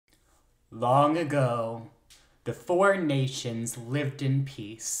Long ago, the four nations lived in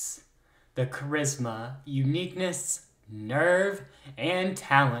peace. The charisma, uniqueness, nerve, and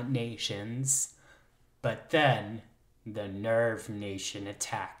talent nations. But then, the nerve nation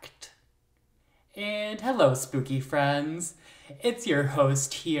attacked. And hello, spooky friends. It's your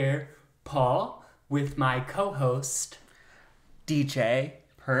host here, Paul, with my co-host, DJ,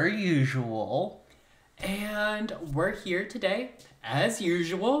 per usual. And we're here today, as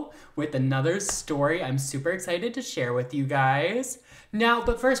usual, with another story I'm super excited to share with you guys. Now,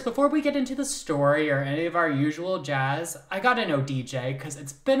 but first, before we get into the story or any of our usual jazz, I gotta know, DJ, because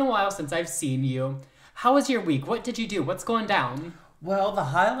it's been a while since I've seen you. How was your week? What did you do? What's going down? Well, the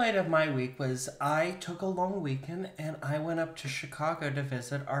highlight of my week was I took a long weekend and I went up to Chicago to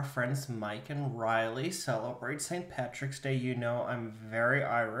visit our friends Mike and Riley, celebrate St. Patrick's Day. You know, I'm very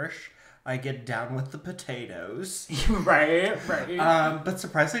Irish. I get down with the potatoes. Right. But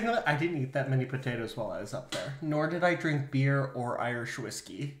surprisingly, I didn't eat that many potatoes while I was up there. Nor did I drink beer or Irish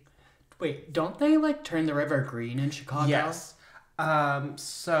whiskey. Wait, don't they, turn the river green in Chicago? Yes.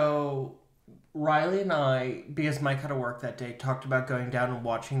 So Riley and I, because Mike had to work that day, talked about going down and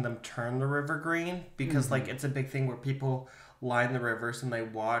watching them turn the river green. Because, it's a big thing where people line the rivers and they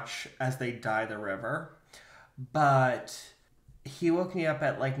watch as they dye the river. But he woke me up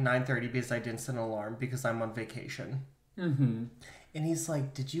at 9:30 because I didn't set an alarm because I'm on vacation. Mm-hmm. And he's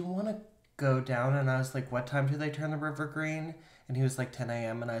like, did you want to go down? And I was like, what time do they turn the river green? And he was like, 10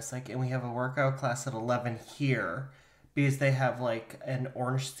 a.m. And I was like, and we have a workout class at 11 here because they have an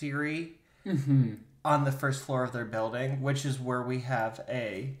Orange Theory on the first floor of their building, which is where we have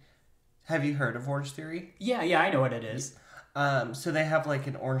have you heard of Orange Theory? Yeah, I know what it is. So they have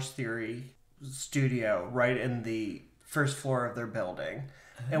an Orange Theory studio right in the first floor of their building.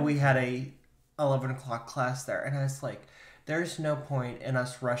 And we had a 11 o'clock class there. And I was like, there's no point in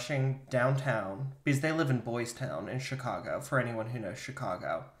us rushing downtown, because they live in Boys Town in Chicago, for anyone who knows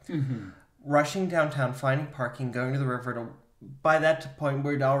Chicago. Mm-hmm. Rushing downtown, finding parking, going to the river to... By that point,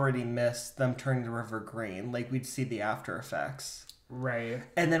 we'd already missed them turning the river green. We'd see the after effects. Right.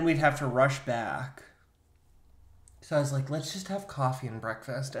 And then we'd have to rush back. So I was like, let's just have coffee and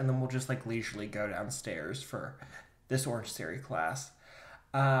breakfast, and then we'll just leisurely go downstairs for this Orange Theory class.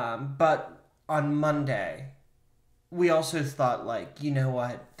 But on Monday, we also thought, you know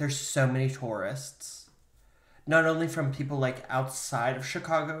what? There's so many tourists. Not only from people, outside of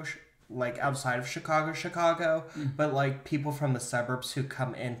Chicago, Chicago, but, people from the suburbs who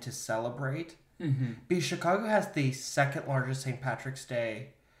come in to celebrate. Mm-hmm. Because Chicago has the second largest St. Patrick's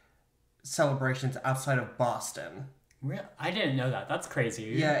Day celebrations outside of Boston. Really? I didn't know that. That's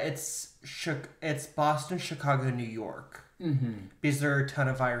crazy. Yeah, it's Boston, Chicago, New York. Mm-hmm. Because there are a ton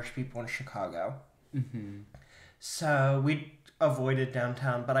of Irish people in Chicago. Mm-hmm. So we avoided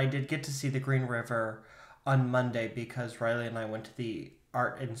downtown, but I did get to see the Green River on Monday because Riley and I went to the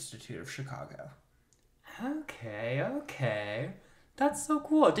Art Institute of Chicago. Okay. That's so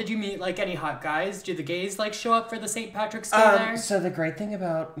cool. Did you meet, any hot guys? Do the gays, show up for the St. Patrick's Day there? So the great thing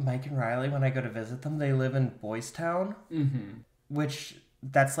about Mike and Riley, when I go to visit them, they live in Boys Town, which,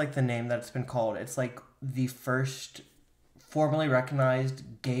 that's, the name that it's been called. It's, the first formally recognized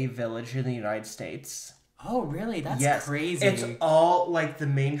gay village in the United States. Oh, really? That's crazy. It's all, the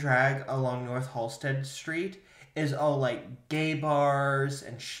main drag along North Halsted Street is all, gay bars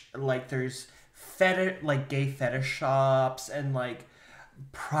and, there's gay fetish shops and,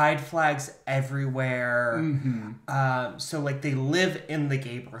 pride flags everywhere. Mm-hmm. So they live in the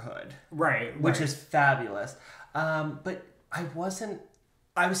neighborhood, right, which is fabulous. But I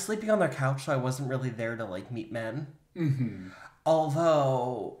was sleeping on their couch, so I wasn't really there to meet men. Mm-hmm.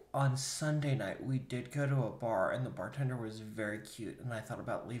 Although on Sunday night we did go to a bar and the bartender was very cute, and I thought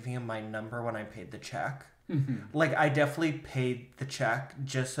about leaving him my number when I paid the check. Mm-hmm. I definitely paid the check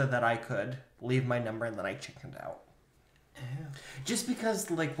just so that I could leave my number, and then I chickened out. Yeah. Just because,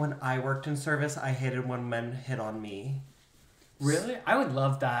 when I worked in service, I hated when men hit on me. Really? I would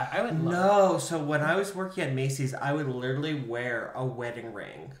love that. So when I was working at Macy's, I would literally wear a wedding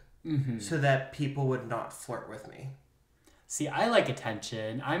ring so that people would not flirt with me. See, I like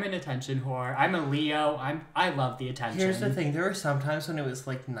attention. I'm an attention whore. I'm a Leo. I love the attention. Here's the thing. There were some times when it was,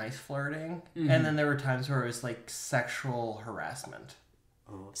 nice flirting, and then there were times where it was, sexual harassment.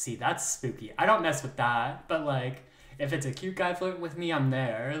 Oh, see, that's spooky. I don't mess with that, but, if it's a cute guy flirting with me, I'm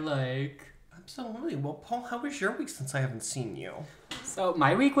there, Absolutely. Well, Paul, how was your week since I haven't seen you? So,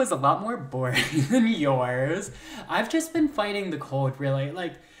 my week was a lot more boring than yours. I've just been fighting the cold, really.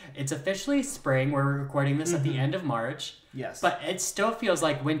 It's officially spring. We're recording this at the end of March. Yes. But it still feels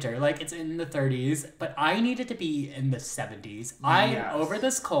like winter. Like, it's in the 30s. But I need it to be in the 70s. I'm over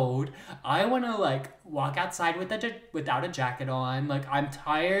this cold. I want to, like, walk outside without a jacket on. Like, I'm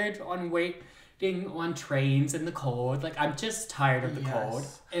tired on waiting on trains in the cold. Like, I'm just tired of the cold.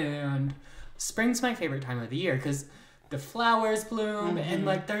 And spring's my favorite time of the year because the flowers bloom and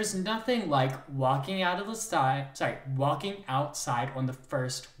like there's nothing like walking outside on the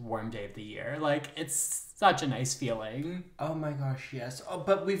first warm day of the year. Like, it's such a nice feeling. Oh my gosh, yes. Oh,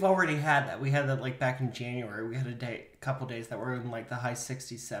 but we've already had that. We had that like back in January. We had a couple days that were in like the high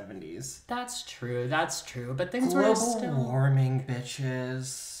 60s, 70s. That's true. But things Global were still warming,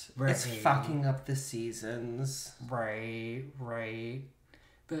 bitches. Right. It's fucking up the seasons. Right.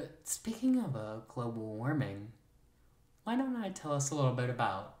 But speaking of global warming, why don't I tell us a little bit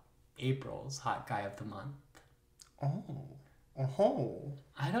about April's Hot Guy of the Month? Oh.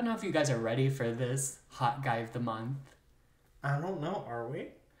 I don't know if you guys are ready for this Hot Guy of the Month. I don't know, are we?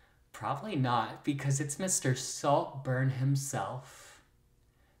 Probably not, because it's Mr. Saltburn himself.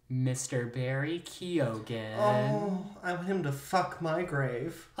 Mr. Barry Keoghan. Oh, I want him to fuck my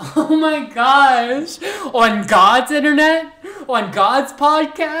grave. Oh my gosh! On God's internet? On God's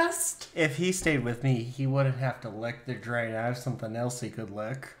podcast? If he stayed with me, he wouldn't have to lick the drain. I have something else he could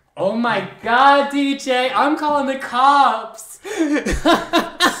lick. Oh my god, DJ! I'm calling the cops!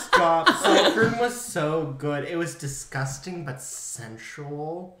 Stop. Saltburn was so good. It was disgusting but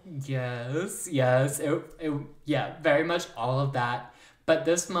sensual. Yes. Yeah, very much all of that. But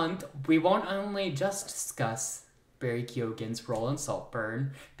this month, we won't only just discuss Barry Keoghan's role in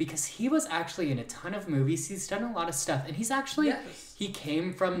Saltburn, because he was actually in a ton of movies. He's done a lot of stuff, and he's actually, he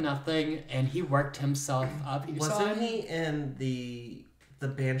came from nothing, and he worked himself up. Wasn't he in the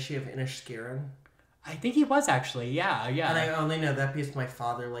Banshee of Inisherin? I think he was actually, yeah. And I only know that because my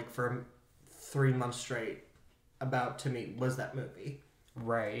father, like, for 3 months straight, to me, was that movie.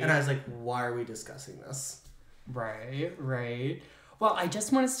 Right. And I was like, why are we discussing this? Right. Well, I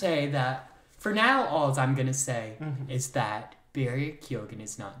just want to say that, for now, all I'm going to say is that Barry Keoghan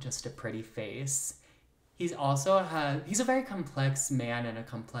is not just a pretty face. He's a very complex man and a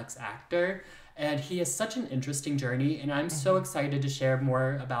complex actor, and he has such an interesting journey, and I'm so excited to share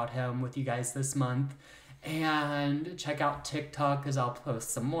more about him with you guys this month. And check out TikTok, because I'll post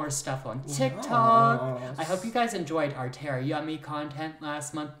some more stuff on TikTok. Yes. I hope you guys enjoyed our Terra Yummy content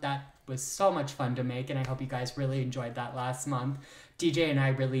last month. That was so much fun to make, and I hope you guys really enjoyed that last month. DJ and I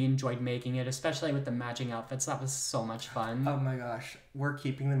really enjoyed making it, especially with the matching outfits. That was so much fun. Oh my gosh. We're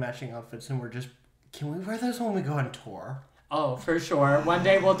keeping the matching outfits, and can we wear those when we go on tour? Oh, for sure. One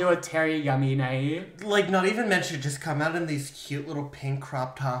day we'll do a Terry Yummy night. Like, not even mentioned, just come out in these cute little pink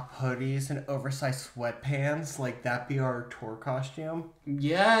crop top hoodies and oversized sweatpants. Like, that be our tour costume.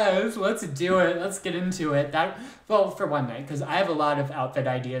 Yes, let's do it. Let's get into it. For one night, because I have a lot of outfit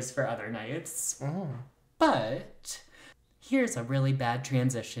ideas for other nights. But here's a really bad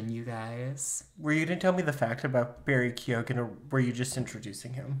transition, you guys. Were you going to tell me the fact about Barry Keoghan, or were you just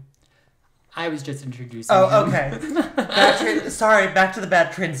introducing him? I was just introducing him. Oh, okay. Sorry, back to the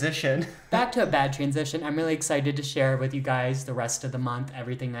bad transition. Back to a bad transition. I'm really excited to share with you guys the rest of the month,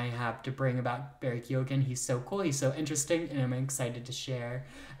 everything I have to bring about Barry Keoghan. He's so cool, he's so interesting, and I'm excited to share.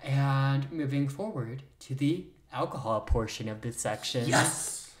 And moving forward to the alcohol portion of this section.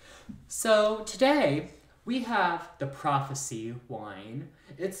 Yes! So today, we have the Prophecy wine.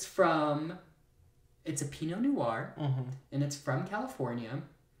 It's a Pinot Noir, and it's from California.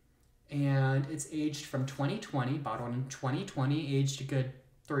 And it's aged from 2020, bottled in 2020, aged a good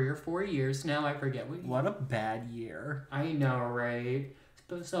 3 or 4 years now. I forget what a bad year. I know, right?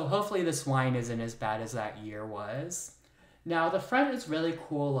 So hopefully this wine isn't as bad as that year was. Now, the front is really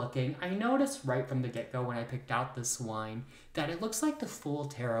cool looking. I noticed right from the get-go when I picked out this wine that it looks like the full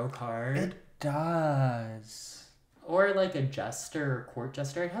tarot card. It does. Or like a jester or court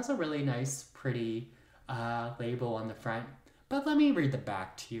jester. It has a really nice, pretty label on the front. But let me read the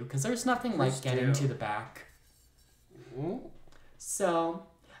back to you, because there's nothing like getting to the back. So,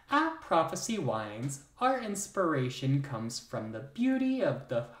 at Prophecy Wines, our inspiration comes from the beauty of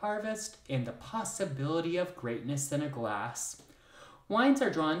the harvest and the possibility of greatness in a glass. Wines are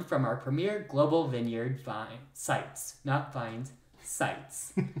drawn from our premier global vineyard sites, not vines,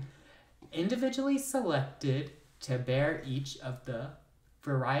 sites. Individually selected to bear each of the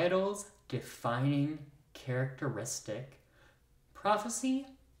varietal's defining characteristic. Prophecy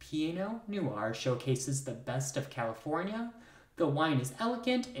Pinot Noir showcases the best of California. The wine is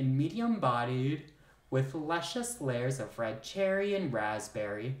elegant and medium-bodied, with luscious layers of red cherry and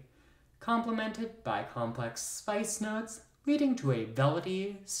raspberry, complemented by complex spice notes, leading to a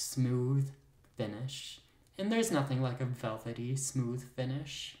velvety, smooth finish. And there's nothing like a velvety, smooth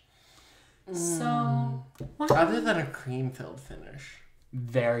finish. So, other than a cream-filled finish.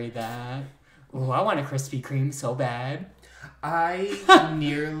 Very that. Oh, I want a Krispy Kreme so bad. I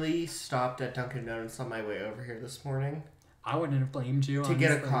nearly stopped at Dunkin' Donuts on my way over here this morning. I wouldn't have blamed you, to honestly.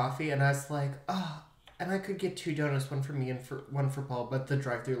 get a coffee, and I was like, oh, and I could get 2 donuts, one for me and one for Paul, but the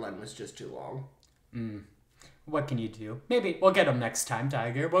drive-through line was just too long. What can you do? Maybe we'll get him next time,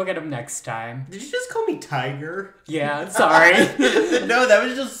 Tiger. We'll get him next time. Did you just call me Tiger? Yeah, sorry. No, that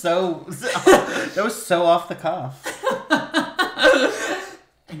was just that was so off the cuff.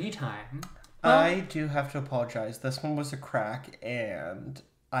 Anytime. I do have to apologize. This one was a crack, and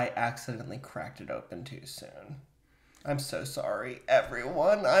I accidentally cracked it open too soon. I'm so sorry,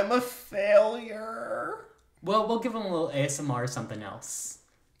 everyone. I'm a failure. Well, we'll give him a little ASMR or something else.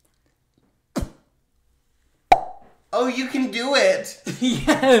 Oh, you can do it!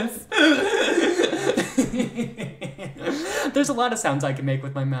 Yes! There's a lot of sounds I can make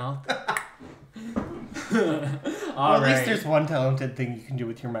with my mouth. At least there's one talented thing you can do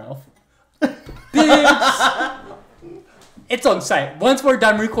with your mouth. Bitch! It's on site. Once we're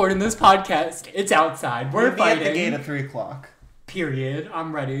done recording this podcast, it's outside. We're fighting. At the gate at 3:00. Period.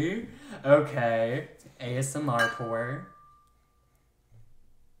 I'm ready. Okay. ASMR pour.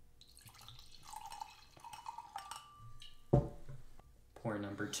 Pour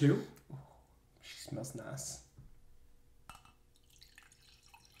number 2. She smells nice.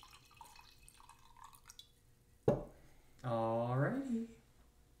 Alrighty.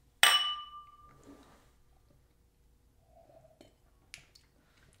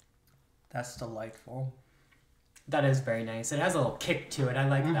 That's delightful. That is very nice. It has a little kick to it. I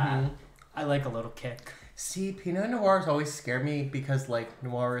like that. I like a little kick. See, Pinot Noirs always scare me because, like,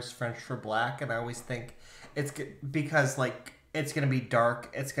 noir is French for black, and I always think it's because, like, it's going to be dark,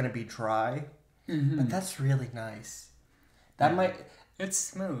 it's going to be dry. But that's really nice. That might... It's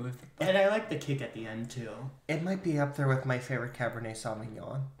smooth. And I like the kick at the end, too. It might be up there with my favorite Cabernet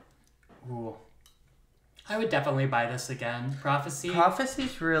Sauvignon. Ooh. I would definitely buy this again. Prophecy.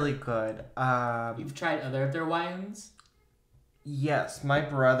 Prophecy's really good. You've tried other of their wines? Yes. My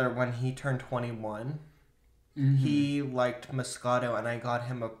brother, when he turned 21, he liked Moscato, and I got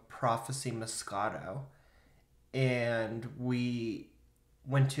him a Prophecy Moscato. And we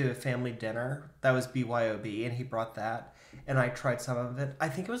went to a family dinner. That was BYOB, and he brought that. And I tried some of it. I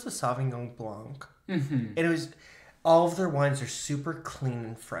think it was a Sauvignon Blanc. And it was... All of their wines are super clean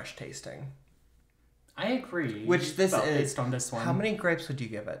and fresh tasting. I agree. Which this is... Based on this one. How many grapes would you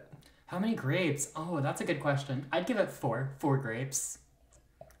give it? How many grapes? Oh, that's a good question. I'd give it 4. 4 grapes.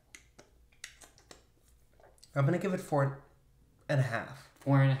 I'm going to give it 4.5.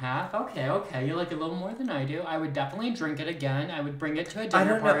 4.5? Okay. You like it a little more than I do. I would definitely drink it again. I would bring it to a dinner I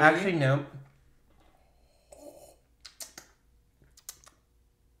don't know. party. Actually, no.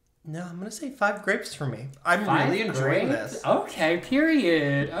 No, I'm going to say 5 grapes for me. I'm really enjoying this. Okay,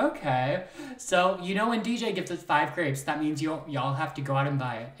 period. Okay. So, you know when DJ gives us 5 grapes, that means y'all have to go out and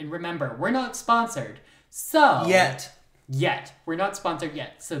buy it. And remember, we're not sponsored. So... Yet. We're not sponsored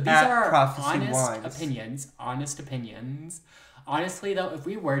yet. So these are our honest opinions. Honestly, though, if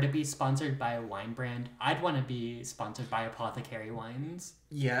we were to be sponsored by a wine brand, I'd want to be sponsored by Apothecary Wines.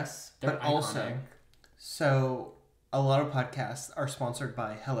 Yes, They're but iconic. also... So... A lot of podcasts are sponsored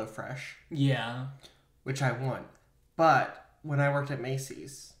by HelloFresh. Yeah. Which I want. But when I worked at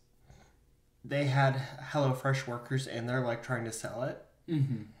Macy's, they had HelloFresh workers in there, like, trying to sell it.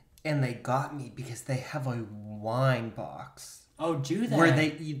 And they got me because they have a wine box. Oh, do they? Where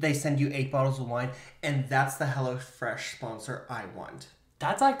they send you 8 bottles of wine, and that's the HelloFresh sponsor I want.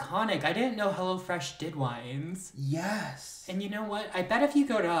 That's iconic. I didn't know HelloFresh did wines. Yes. And you know what? I bet if you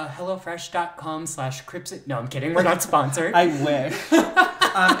go to HelloFresh.com/Crips... No, I'm kidding. We're not sponsored. I wish.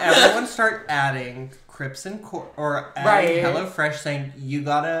 Everyone start adding Crips and or adding HelloFresh saying, you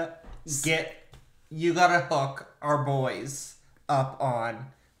gotta hook our boys up on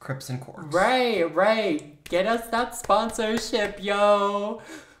Crips and Corks. Right. Get us that sponsorship, yo.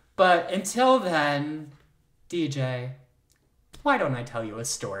 But until then, DJ... Why don't I tell you a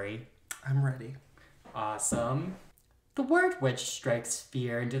story? I'm ready. Awesome. The word witch strikes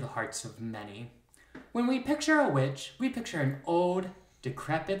fear into the hearts of many. When we picture a witch, we picture an old,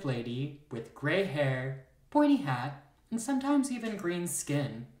 decrepit lady with gray hair, pointy hat, and sometimes even green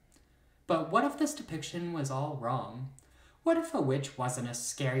skin. But what if this depiction was all wrong? What if a witch wasn't a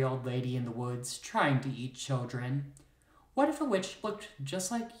scary old lady in the woods trying to eat children? What if a witch looked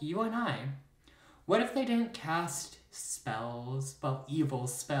just like you and I? What if they didn't cast spells, evil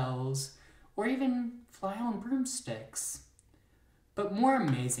spells, or even fly on broomsticks? But more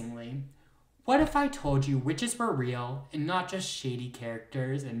amazingly, what if I told you witches were real and not just shady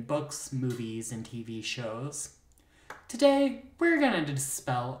characters in books, movies, and TV shows? Today, we're going to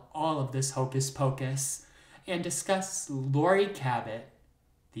dispel all of this hocus pocus and discuss Laurie Cabot,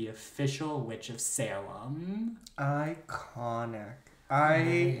 the official Witch of Salem. Iconic. I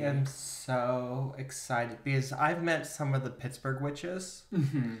am so excited because I've met some of the Pittsburgh witches.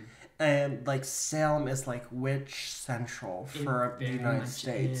 Mm-hmm. And, like, Salem is, like, witch central for the United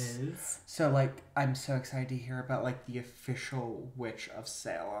States. Is. So, like, I'm so excited to hear about, like, the official Witch of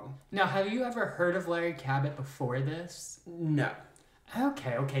Salem. Now, have you ever heard of Laurie Cabot before this? No.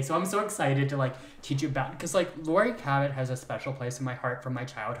 Okay. So I'm so excited to, like, teach you about... Because, like, Laurie Cabot has a special place in my heart from my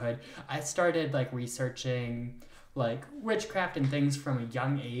childhood. I started, like, researching... like witchcraft and things from a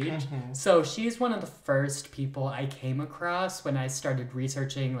young age. Mm-hmm. So she's one of the first people I came across when I started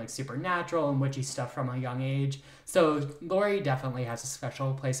researching like supernatural and witchy stuff from a young age. So Laurie definitely has a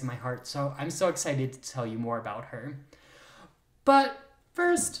special place in my heart. So I'm so excited to tell you more about her. But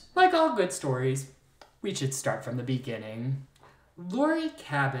first, like all good stories, we should start from the beginning. Laurie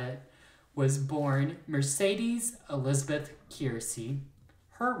Cabot was born Mercedes Elizabeth Kiersey.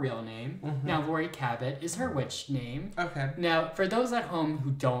 Her real name. Mm-hmm. Now, Laurie Cabot is her witch name. Okay. Now, for those at home who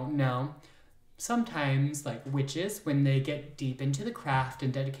don't know, sometimes, like, witches, when they get deep into the craft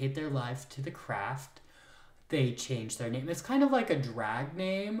and dedicate their life to the craft, they change their name. It's kind of like a drag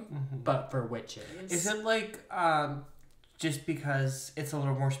name, but for witches. Is it like, just because it's a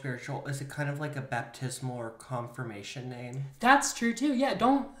little more spiritual, is it kind of like a baptismal or confirmation name? That's true, too.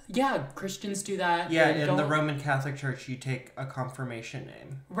 Yeah, Christians do that. Yeah, in the Roman Catholic Church, you take a confirmation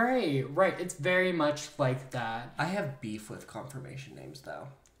name. Right. It's very much like that. I have beef with confirmation names, though.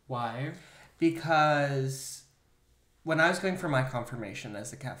 Why? Because when I was going for my confirmation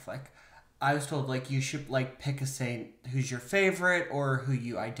as a Catholic, I was told, like, you should, like, pick a saint who's your favorite or who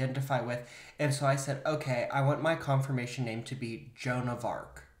you identify with. And so I said, okay, I want my confirmation name to be Joan of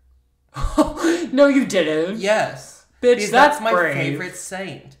Arc. No, you didn't. Yes. Bitch, because that's my brave. favorite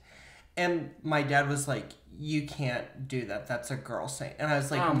saint. And my dad was like, you can't do that. That's a girl saint. And I was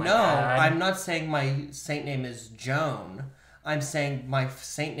like, no, God. I'm not saying my saint name is Joan. I'm saying my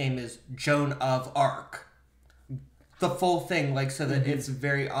saint name is Joan of Arc. The full thing, like, so that it's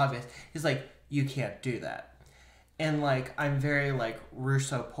very obvious. He's like, you can't do that. And, like, I'm very, like,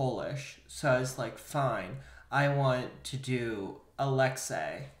 Russo-Polish. So I was like, fine. I want to do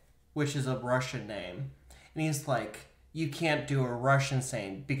Alexei, which is a Russian name. And he's like, you can't do a Russian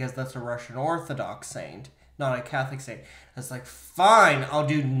saint because that's a Russian Orthodox saint, not a Catholic saint. I was like, fine, I'll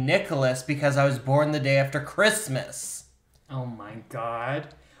do Nicholas because I was born the day after Christmas. Oh my god.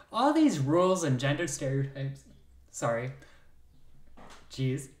 All these rules and gender stereotypes. Sorry.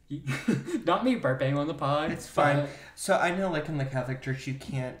 Jeez. Not me burping on the pod. It's fine. So I know, like, in the Catholic Church, you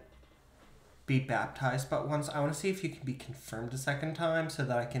can't be baptized but once. I want to see if you can be confirmed a second time so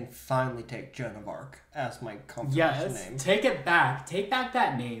that I can finally take Joan of Arc as my confirmation name. Take it back. Take back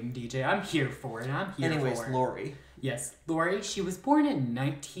that name, DJ. I'm here for it. Anyways, Laurie. Yes, Laurie. She was born in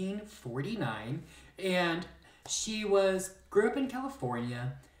 1949, and she grew up in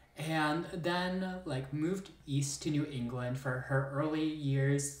California, and then, like, moved east to New England for her early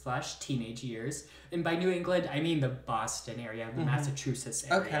years / teenage years. And by New England, I mean the Boston area, the Massachusetts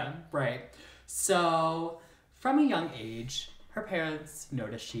area. Okay. Right. So, from a young age, her parents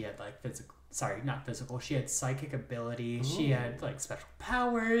noticed she had, like, she had psychic ability. Ooh. She had, like, special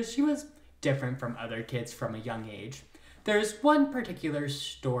powers. She was different from other kids from a young age. There's one particular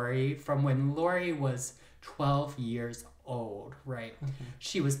story from when Laurie was 12 years old, right?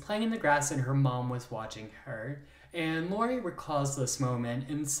 She was playing in the grass and her mom was watching her. And Laurie recalls this moment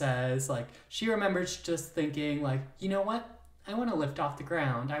and says, like, she remembers just thinking, like, you know what? I want to lift off the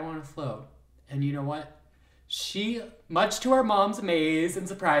ground. I want to float. And you know what? She, much to her mom's amaze and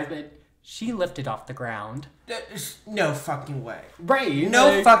surprisement, she lifted off the ground. No fucking way. Right.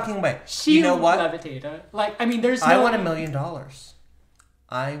 No fucking way. She you know what? levitated. Like, I mean, there's I want $1 million.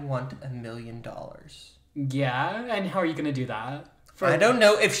 I want $1 million. Yeah? And how are you going to do that? I don't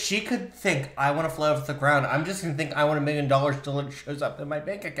know. If she could think, I want to float off the ground, I'm just going to think I want $1 million till it shows up in my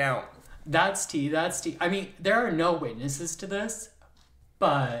bank account. That's tea. I mean, there are no witnesses to this,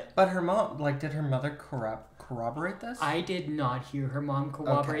 but her mom, like, did her mother corroborate this? I did not hear her mom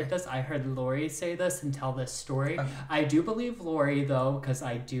corroborate this. I heard Laurie say this and tell this story. Okay. I do believe Laurie, though, because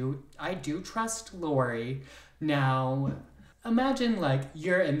I do trust Laurie. Now, imagine, like,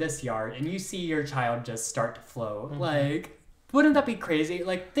 you're in this yard and you see your child just start to float. Like, wouldn't that be crazy?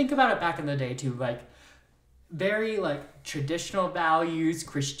 Like, think about it back in the day, too. Like, very, like, traditional values.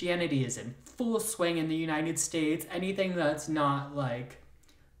 Christianity is in full swing in the United States. Anything that's not like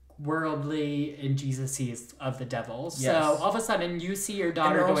worldly and Jesus-y is of the devil. Yes. So all of a sudden you see your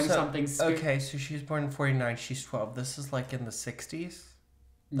daughter doing something okay, so she was born in 49, she's 12. This is like in the 60s?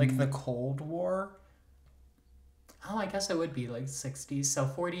 Like the Cold War? Oh, I guess it would be like 60s. So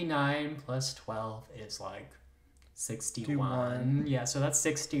 49 plus 12 is like 61. Yeah, so that's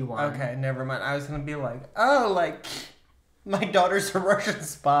 61. Okay, never mind. I was going to be like, oh, like, my daughter's a Russian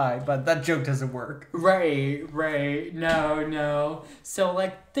spy, but that joke doesn't work. Right. No. So,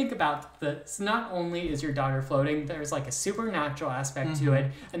 like, think about this. Not only is your daughter floating, there's, like, a supernatural aspect to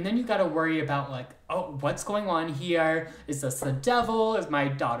it. And then you got to worry about, like, oh, what's going on here? Is this the devil? Is my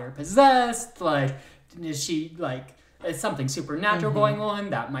daughter possessed? Like, is she, like, is something supernatural going on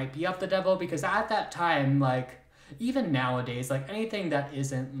that might be of the devil? Because at that time, like, even nowadays, like, anything that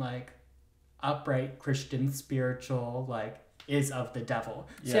isn't, like, upright Christian spiritual like is of the devil.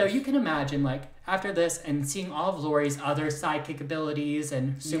 Yes. So you can imagine like after this and seeing all of Laurie's other sidekick abilities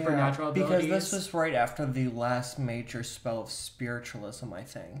and supernatural abilities. Because this was right after the last major spell of spiritualism, I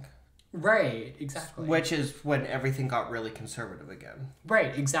think. Right, exactly. Which is when everything got really conservative again.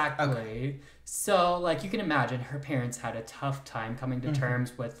 Right, exactly. Okay. So, like, you can imagine her parents had a tough time coming to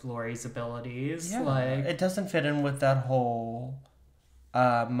terms with Laurie's abilities. Yeah. Like, it doesn't fit in with that whole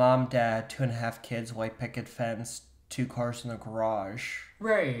mom, dad, 2.5 kids, white picket fence, 2 cars in the garage.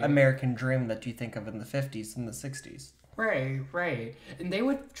 Right. American dream that you think of in the 50s and the 60s. Right. And they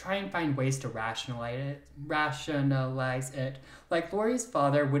would try and find ways to rationalize it. Like Laurie's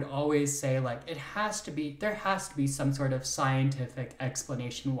father would always say, like, there has to be some sort of scientific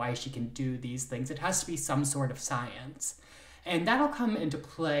explanation why she can do these things. It has to be some sort of science. And that'll come into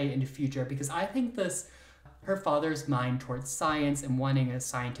play in the future because I think her father's mind towards science and wanting a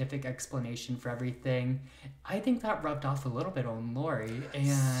scientific explanation for everything, I think that rubbed off a little bit on Laurie. And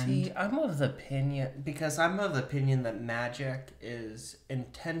see, I'm of the opinion that magic is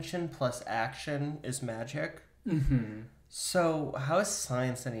intention plus action is magic. Mm-hmm. So how is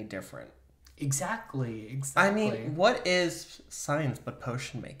science any different? Exactly. I mean, what is science but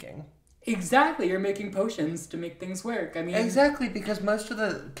potion making? Exactly, you're making potions to make things work. I mean, exactly, because most of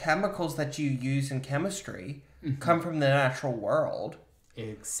the chemicals that you use in chemistry come from the natural world.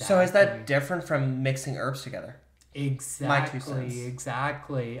 Exactly. So is that different from mixing herbs together? Exactly. My 2 cents.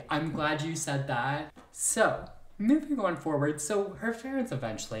 Exactly. I'm glad you said that. So, moving on forward, so her parents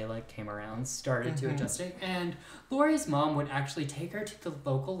eventually came around, started to adjust it, and Laurie's mom would actually take her to the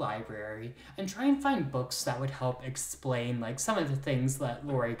local library and try and find books that would help explain some of the things that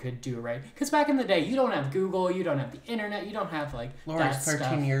Laurie could do, right? Because back in the day, you don't have Google, you don't have the internet, you don't have Laurie's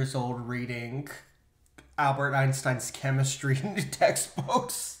 13 years old reading Albert Einstein's chemistry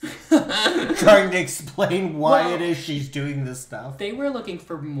textbooks, trying to explain why it is she's doing this stuff. They were looking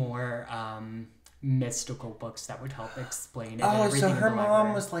for more mystical books that would help explain it. Oh, so her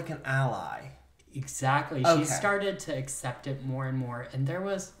mom was like an ally. Exactly. Okay. She started to accept it more and more. And there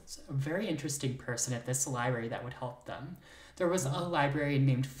was a very interesting person at this library that would help them. There was a librarian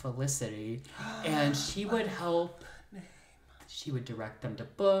named Felicity, and she would help. She would direct them to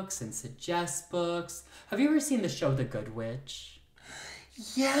books and suggest books. Have you ever seen the show The Good Witch?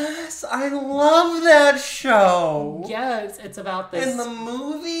 Yes, I love that show. Yes, it's about this. In the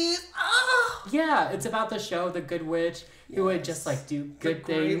movies? Oh. Yeah, it's about the show The Good Witch, who would just do good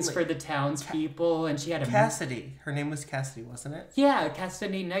things for the townspeople, and she had a Cassidy. Her name was Cassidy, wasn't it? Yeah,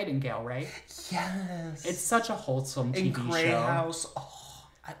 Cassidy Nightingale, right? Yes. It's such a wholesome TV show. Grey House. Oh,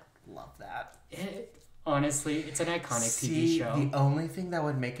 I love that. Honestly, it's an iconic TV show. The only thing that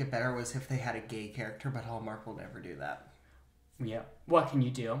would make it better was if they had a gay character, but Hallmark will never do that. Yeah, what can you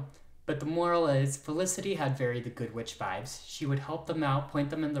do? But the moral is, Felicity had very the Good Witch vibes. She would help them out,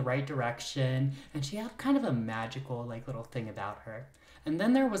 point them in the right direction, and she had kind of a magical, little thing about her. And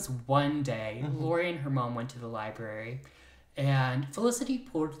then there was one day, Laurie and her mom went to the library, and Felicity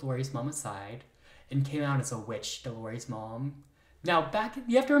pulled Laurie's mom aside and came out as a witch to Laurie's mom. Now,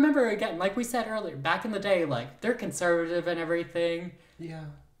 you have to remember, again, like we said earlier, back in the day, they're conservative and everything. Yeah.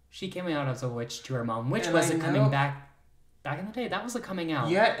 She came out as a witch to her mom, which wasn't coming back. Back in the day, that was coming out.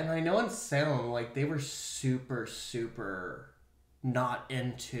 Yeah, and I know in Salem, they were super, super not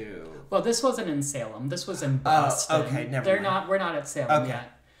into... Well, this wasn't in Salem. This was in Boston. Okay, never mind. We're not at Salem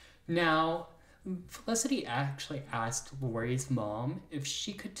yet. Now, Felicity actually asked Laurie's mom if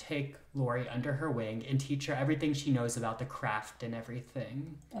she could take Laurie under her wing and teach her everything she knows about the craft and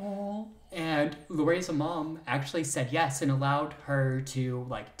everything. Aww. And Laurie's mom actually said yes and allowed her to,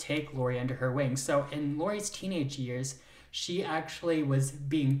 take Laurie under her wing. So in Laurie's teenage years, she actually was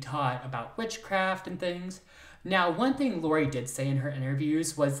being taught about witchcraft and things. Now, one thing Laurie did say in her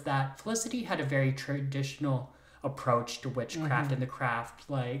interviews was that Felicity had a very traditional approach to witchcraft and the craft,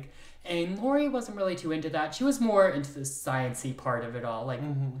 like, and Laurie wasn't really too into that. She was more into the sciencey part of it all, like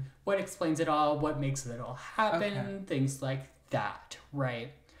what explains it all, what makes it all happen, things like that,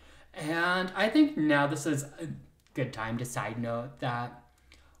 right? And I think now this is a good time to side note that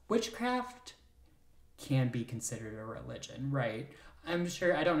witchcraft can be considered a religion, right? I'm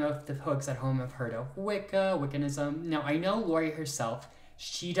sure, I don't know if the folks at home have heard of Wicca, Wiccanism. Now, I know Laurie herself,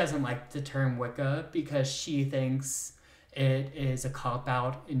 she doesn't like the term Wicca because she thinks it is a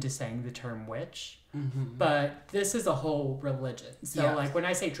cop-out into saying the term witch. But this is a whole religion. So, like, when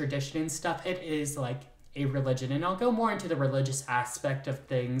I say tradition and stuff, it is, like, a religion. And I'll go more into the religious aspect of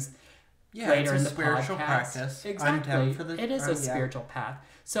things later in the spiritual podcast. Practice. Exactly. I'm down for It is a spiritual path.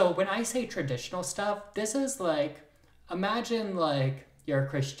 So, when I say traditional stuff, this is, like, imagine, like, you're a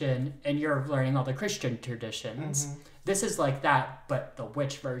Christian and you're learning all the Christian traditions. This is like that, but the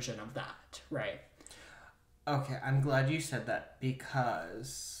witch version of that, right? Okay, I'm glad you said that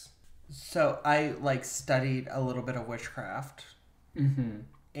because... So, I, like, studied a little bit of witchcraft.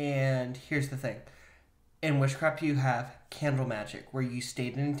 And here's the thing. In witchcraft, you have candle magic, where you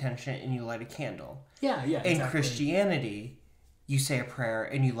state an intention and you light a candle. Yeah, exactly. In Christianity, you say a prayer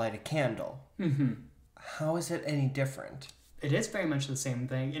and you light a candle. How is it any different? It is very much the same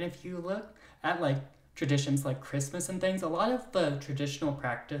thing. And if you look at, like, traditions like Christmas and things, a lot of the traditional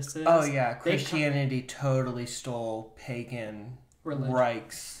practices... Oh, yeah. Christianity totally stole pagan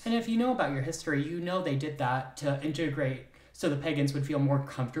rites. And if you know about your history, you know they did that to integrate so the pagans would feel more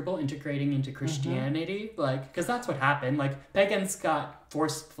comfortable integrating into Christianity. Like, because that's what happened. Like, pagans got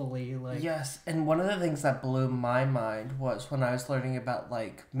forcefully, like... Yes, and one of the things that blew my mind was when I was learning about,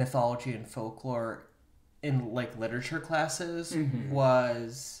 like, mythology and folklore in, like, literature classes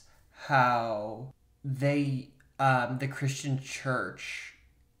was how they, the Christian church,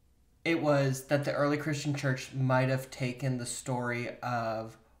 it was that the early Christian church might have taken the story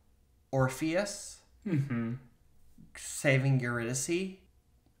of Orpheus saving Eurydice,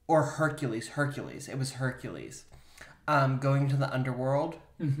 or Hercules, it was Hercules, going to the underworld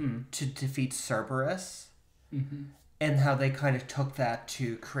to defeat Cerberus, and how they kind of took that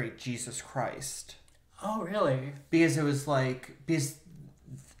to create Jesus Christ. Oh, really? Because it was like, because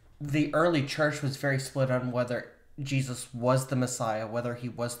the early church was very split on whether Jesus was the Messiah, whether he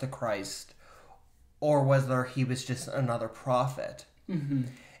was the Christ, or whether he was just another prophet.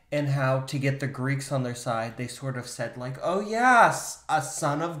 And how to get the Greeks on their side, they sort of said like, oh yes, a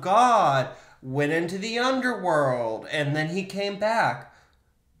son of God went into the underworld and then he came back.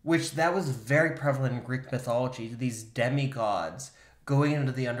 Which that was very prevalent in Greek mythology, these demigods going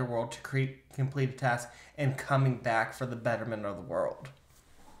into the underworld to complete a task and coming back for the betterment of the world.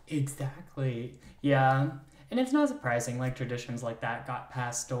 Exactly. Yeah. And it's not surprising, like, traditions like that got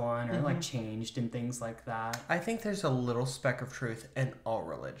passed on or, like, changed and things like that. I think there's a little speck of truth in all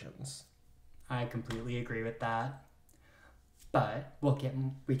religions. I completely agree with that. But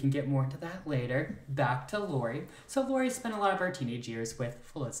we can get more into that later. Back to Laurie. So Laurie spent a lot of her teenage years with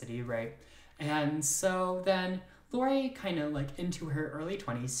Felicity, right? And so then Laurie kind of, like, into her early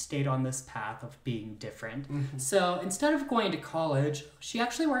 20s, stayed on this path of being different. So instead of going to college, she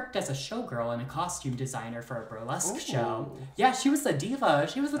actually worked as a showgirl and a costume designer for a burlesque show. Yeah, she was a diva.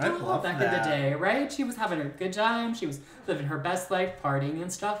 She was a diva back in the day, right? She was having a good time. She was living her best life, partying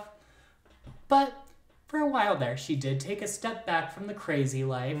and stuff. But for a while there, she did take a step back from the crazy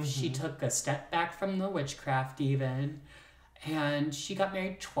life. She took a step back from the witchcraft even. And she got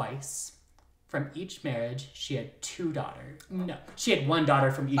married twice. From each marriage, she had 2 daughters. No, she had 1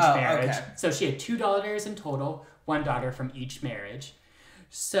 daughter from each marriage. Okay. So she had 2 daughters in total, 1 daughter from each marriage.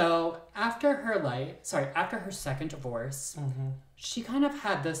 So after her second divorce, she kind of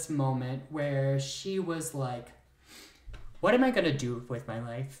had this moment where she was like, what am I going to do with my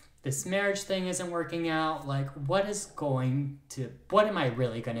life? This marriage thing isn't working out. Like, what am I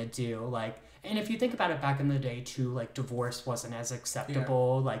really going to do? Like, and if you think about it back in the day, too, like, divorce wasn't as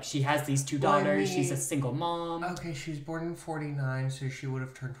acceptable. Yeah. Like, she has these 2 daughters. She's a single mom. Okay, she was born in 49, so she would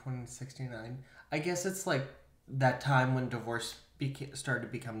have turned 20 in 69. I guess it's, like, that time when divorce started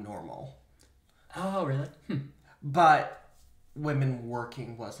to become normal. Oh, really? But women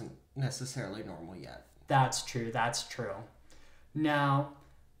working wasn't necessarily normal yet. That's true. Now,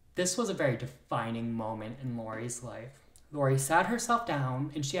 this was a very defining moment in Laurie's life. Laurie sat herself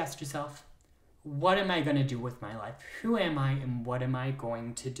down, and she asked herself, what am I going to do with my life? Who am I and what am I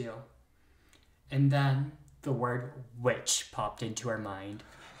going to do? And then the word witch popped into her mind.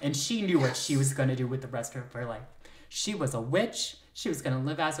 And she knew what she was going to do with the rest of her life. She was a witch. She was going to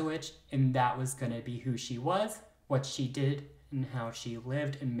live as a witch, and that was going to be who she was, what she did, and how she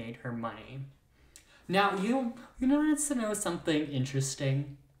lived and made her money. Now, you want to know something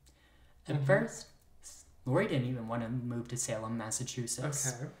interesting? At first, Laurie didn't even want to move to Salem,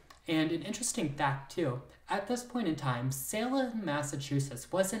 Massachusetts. Okay. And an interesting fact, too. At this point in time, Salem, Massachusetts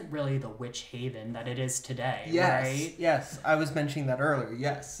wasn't really the witch haven that it is today, right? Yes, I was mentioning that earlier,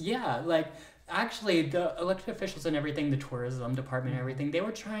 yes. Yeah, like, actually, the elected officials and everything, the tourism department and everything, they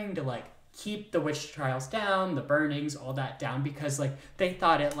were trying to, like, keep the witch trials down, the burnings, all that down, because, like, they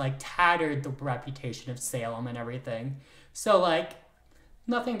thought it, like, tattered the reputation of Salem and everything. So, like,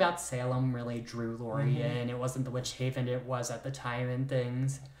 nothing about Salem really drew Laurie in. It wasn't the witch haven it was at the time and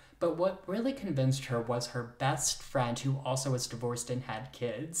things. But what really convinced her was her best friend, who also was divorced and had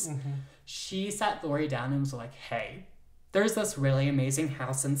kids. She sat Laurie down and was like, hey, there's this really amazing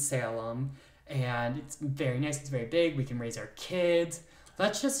house in Salem, and it's very nice, it's very big, we can raise our kids.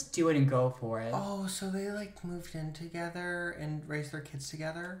 Let's just do it and go for it. Oh, so they, like, moved in together and raised their kids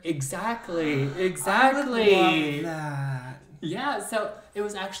together? Exactly. I would love that. Yeah, so it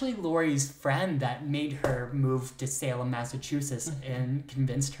was actually Laurie's friend that made her move to Salem, Massachusetts and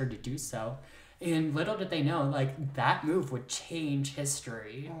convinced her to do so. And little did they know, like, that move would change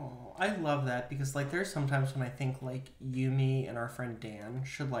history. Oh, I love that because, like, there's sometimes when I think, like, Yumi and our friend Dan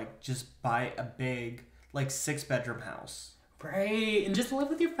should, like, just buy a big, like, 6-bedroom house. Right, and just live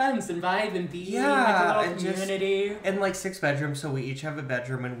with your friends and vibe and be like a little community. And, like, 6 bedrooms, so we each have a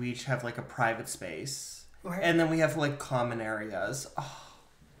bedroom and we each have, like, a private space. Right. And then we have, like, common areas. Oh,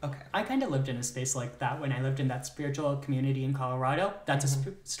 okay. I kind of lived in a space like that when I lived in that spiritual community in Colorado. That's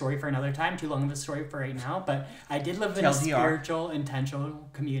a story for another time, too long of a story for right now. But I did live in a spiritual,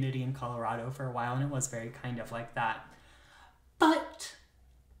 intentional community in Colorado for a while, and it was very kind of like that. But,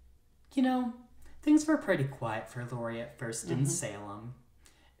 you know, things were pretty quiet for Laurie at first in Salem,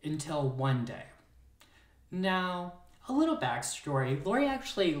 until one day. Now, a little backstory. Laurie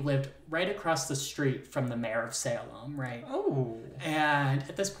actually lived right across the street from the mayor of Salem, right? Oh. And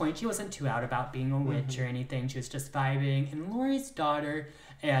at this point, she wasn't too out about being a witch or anything. She was just vibing. And Laurie's daughter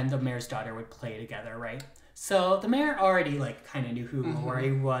and the mayor's daughter would play together, right? So the mayor already, like, kind of knew who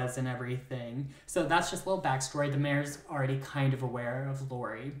Laurie was and everything. So that's just a little backstory. The mayor's already kind of aware of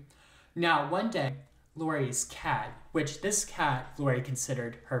Laurie. Now, one day, Laurie's cat, which this cat Laurie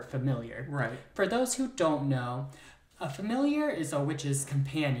considered her familiar. Right. For those who don't know, a familiar is a witch's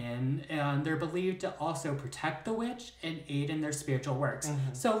companion, and they're believed to also protect the witch and aid in their spiritual works.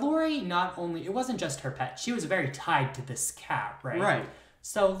 So Laurie it wasn't just her pet, she was very tied to this cat, right? Right.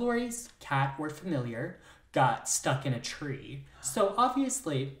 So Laurie's cat, or familiar, got stuck in a tree. So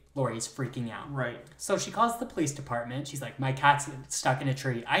obviously, Laurie's freaking out. Right. So she calls the police department. She's like, my cat's stuck in a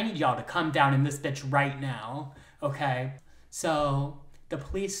tree. I need y'all to come down in this bitch right now. Okay? So the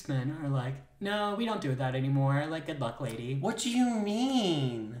policemen are like, no, we don't do that anymore. Like, good luck, lady. What do you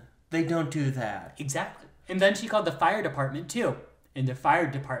mean they don't do that? Exactly. And then she called the fire department, too. And the fire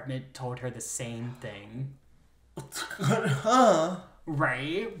department told her the same thing. Huh?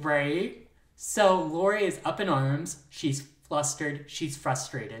 Right. So Laurie is up in arms. She's flustered. She's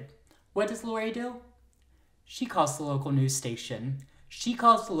frustrated. What does Laurie do? She calls the local news station.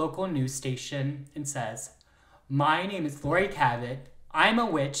 And says, my name is Laurie Cabot. I'm a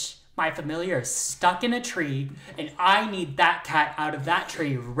witch. My familiar is stuck in a tree, and I need that cat out of that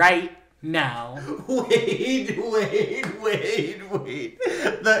tree right now. Wait.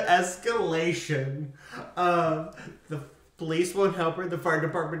 The escalation of the police won't help her, the fire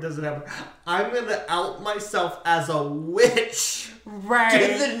department doesn't help her. I'm gonna out myself as a witch. Right. To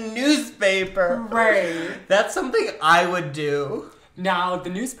the newspaper. Right. That's something I would do. Now, the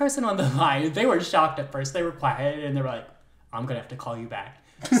news person on the line, they were shocked at first. They were quiet, and they were like, I'm gonna have to call you back.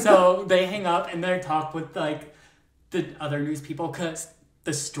 So they hang up, and they talk with, like, the other news people, because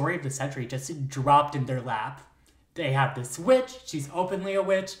the story of the century just dropped in their lap. They have this witch. She's openly a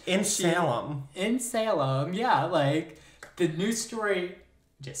witch. In Salem, yeah. Like, the news story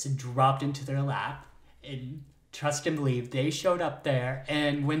just dropped into their lap. And trust and believe, they showed up there.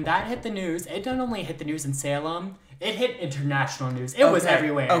 And when that hit the news, it not only hit the news in Salem, it hit international news. It was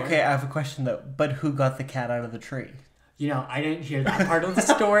everywhere. Okay, I have a question, though. But who got the cat out of the tree? You know, I didn't hear that part of the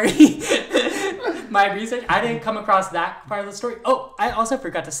story. My research, I didn't come across that part of the story. Oh, I also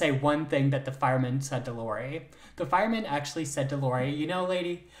forgot to say one thing that the fireman said to Laurie. The fireman actually said to Laurie, you know,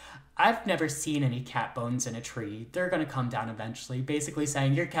 lady, I've never seen any cat bones in a tree. They're going to come down eventually. Basically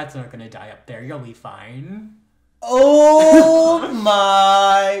saying, your cat's not going to die up there. You'll be fine. Oh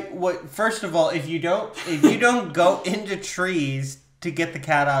my! What? First of all, if you don't go into trees to get the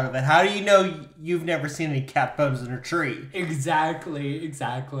cat out of it. How do you know you've never seen any cat bones in a tree? Exactly.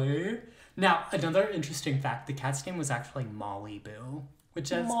 Now, another interesting fact, the cat's name was actually Molly Boo.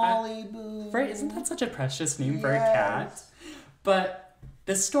 Which is... Molly Boo. Right, isn't that such a precious name for a cat? But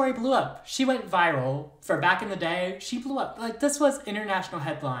this story blew up. She went viral for back in the day. She blew up. Like, this was international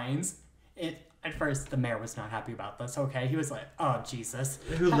headlines. At first, the mayor was not happy about this, okay? He was like, oh, Jesus.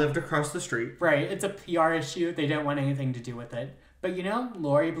 Who lived across the street. Right, it's a PR issue. They didn't want anything to do with it. But, you know,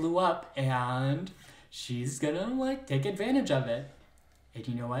 Laurie blew up, and she's gonna, like, take advantage of it. And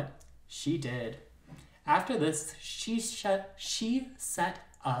you know what? She did. After this, she set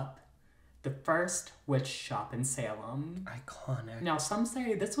up the first witch shop in Salem. Iconic. Now, some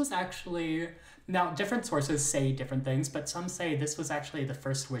say this was actually... Now, different sources say different things, but some say this was actually the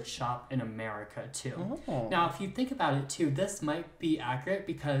first witch shop in America, too. Oh. Now, if you think about it, too, this might be accurate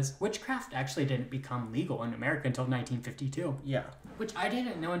because witchcraft actually didn't become legal in America until 1952. Yeah. Which I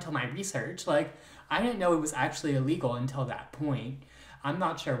didn't know until my research. Like, I didn't know it was actually illegal until that point. I'm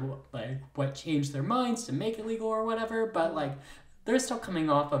not sure what changed their minds to make it legal or whatever, but, like, they're still coming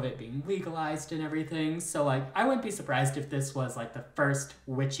off of it being legalized and everything. So, like, I wouldn't be surprised if this was, like, the first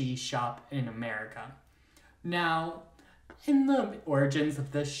witchy shop in America. Now, in the origins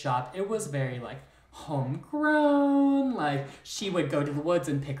of this shop, it was very, like, homegrown. Like, she would go to the woods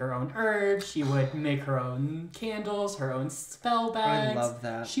and pick her own herbs. She would make her own candles, her own spell bags. I love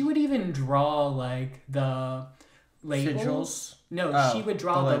that. She would even draw, like, the labels. Sigils? No, she would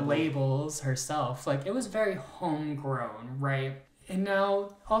draw the labels herself. Like, it was very homegrown, right? And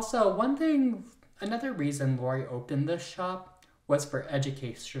now, also, another reason Laurie opened this shop was for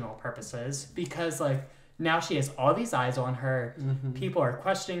educational purposes. Because, like, now she has all these eyes on her. Mm-hmm. People are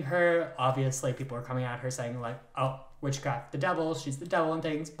questioning her. Obviously, people are coming at her saying, like, oh, witchcraft, the devil, she's the devil and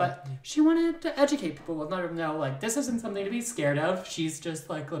things. But she wanted to educate people, let them know, like, this isn't something to be scared of. She's just,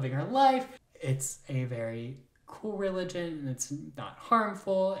 like, living her life. It's a very cool religion, and it's not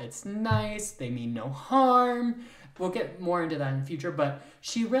harmful. It's nice. They mean no harm. We'll get more into that in the future, but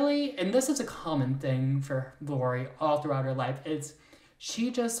she really, and this is a common thing for Laurie all throughout her life, she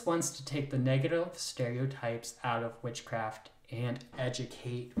just wants to take the negative stereotypes out of witchcraft and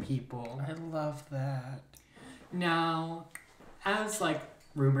educate people. I love that. Now, as, like,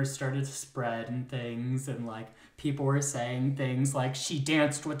 rumors started to spread and things, and, like, people were saying things like she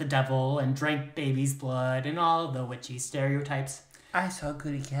danced with the devil and drank baby's blood and all the witchy stereotypes. I saw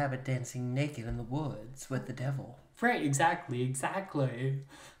Goody Cabot dancing naked in the woods with the devil. Right, exactly.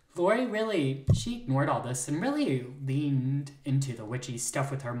 Laurie really, she ignored all this and really leaned into the witchy stuff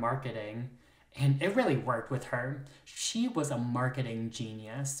with her marketing. And it really worked with her. She was a marketing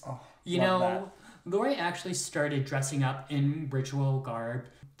genius. Oh, you know, that. Laurie actually started dressing up in ritual garb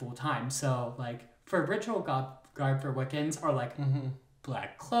full time. So, like, for ritual garb for Wiccans are, like,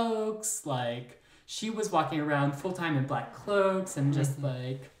 black cloaks. Like, she was walking around full time in black cloaks and just,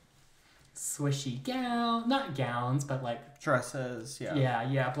 like, swishy not gowns, but, like, dresses,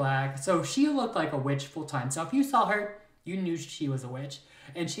 yeah, black. So she looked like a witch full time. So if you saw her, you knew she was a witch.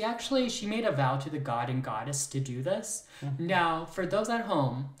 And she made a vow to the god and goddess to do this. Now, for those at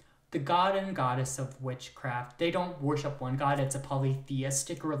home, the god and goddess of witchcraft, they don't worship one god. It's a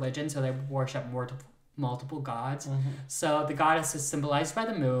polytheistic religion, so they worship multiple gods. So the goddess is symbolized by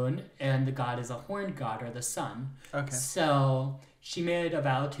the moon, and the god is a horned god, or the sun. Okay. So she made a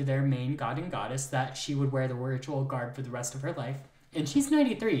vow to their main god and goddess that she would wear the ritual garb for the rest of her life. And she's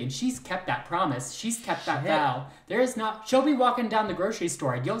 93, and she's kept that promise. She's kept that vow. She'll be walking down the grocery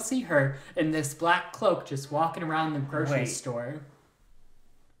store, and you'll see her in this black cloak just walking around the grocery store.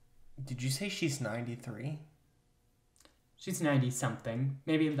 Did you say she's 93? She's 90-something.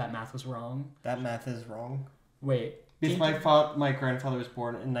 Maybe that math was wrong. That math is wrong. Wait. Because my grandfather was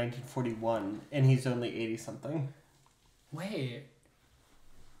born in 1941, and he's only 80-something. Wait.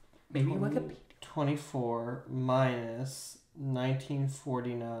 Maybe Wikipedia. 24 minus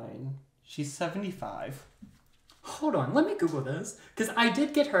 1949. She's 75. Hold on. Let me Google this. Because I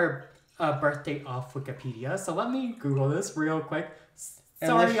did get her birth date off Wikipedia. So let me Google this real quick.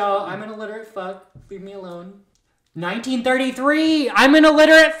 Sorry, y'all. I'm an illiterate fuck. Leave me alone. 1933! I'm an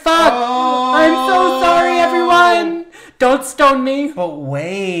illiterate fuck! Oh! I'm so sorry, everyone! Don't stone me! But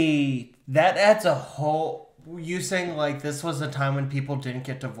wait, that adds a whole... You saying, like, this was a time when people didn't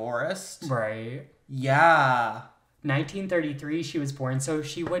get divorced? Right. Yeah. 1933 she was born, so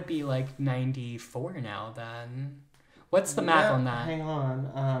she would be, like, 94 now, then. What's the math on that? Hang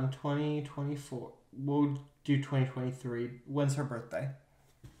on. 2024. We'll do 2023. When's her birthday?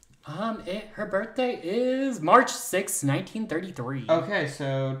 Her birthday is March 6th, 1933. Okay,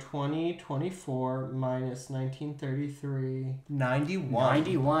 so 2024 minus 1933. 91.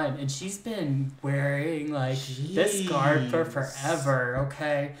 91. And she's been wearing, like, this garb for forever,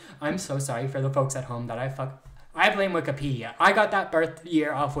 okay? I'm so sorry for the folks at home that I blame Wikipedia. I got that birth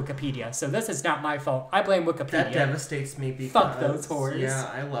year off Wikipedia, so this is not my fault. I blame Wikipedia. That devastates me because... Fuck those whores. Yeah,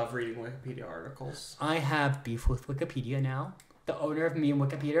 I love reading Wikipedia articles. I have beef with Wikipedia now. The owner of me and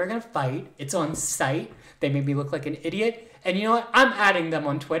Wikipedia are going to fight. It's on site. They made me look like an idiot. And you know what? I'm adding them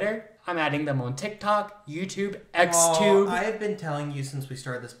on Twitter. I'm adding them on TikTok, YouTube, XTube. I have been telling you since we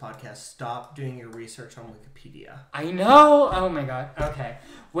started this podcast, stop doing your research on Wikipedia. I know. Oh my god. Okay.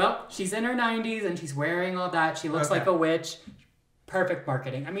 Well, she's in her 90s and she's wearing all that. She looks like a witch. Perfect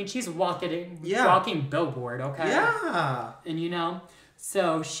marketing. I mean, she's walking billboard, okay? Yeah. And you know,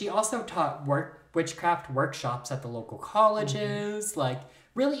 so she also taught witchcraft workshops at the local colleges, like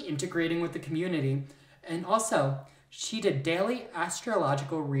really integrating with the community. And also, she did daily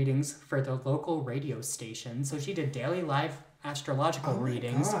astrological readings for the local radio station. So she did daily live astrological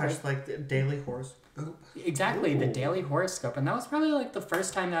readings. Oh my gosh, like the daily horoscope. Exactly, the daily horoscope. And that was probably like the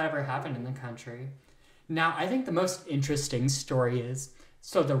first time that ever happened in the country. Now, I think the most interesting story is,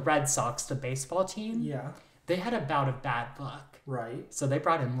 so the Red Sox, the baseball team, they had a bout of bad luck. Right. So they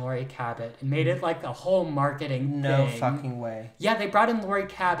brought in Laurie Cabot and made it like a whole marketing thing. No fucking way. Yeah, they brought in Laurie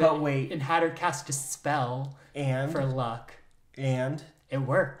Cabot But wait. and had her cast a spell for luck. And? It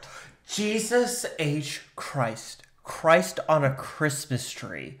worked. Jesus H. Christ. Christ on a Christmas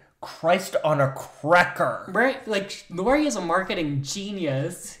tree. Christ on a cracker. Right? Like, Laurie is a marketing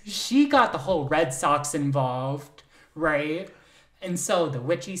genius. She got the whole Red Sox involved, right? And so the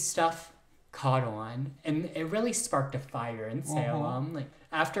witchy stuff caught on, and it really sparked a fire in Salem. Like,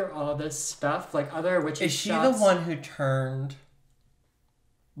 after all this stuff, like other witchy Is she the one who turned,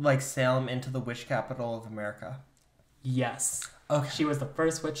 like, Salem into the witch capital of America? Yes. Okay. She was the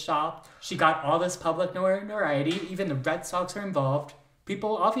first witch shop. She got all this public notoriety. Even the Red Sox are involved.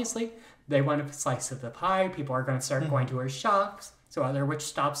 People, obviously, they want a slice of the pie. People are going to start going to her shops. So other witch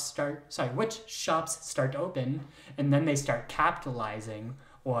shops start to open, and then they start capitalizing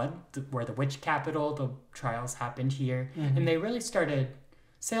on where the witch capital, the trials happened here. And they really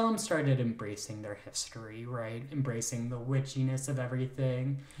Salem started embracing their history, right? Embracing the witchiness of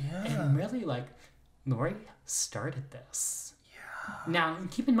everything. Yeah. And really, like, Laurie started this. Yeah. Now,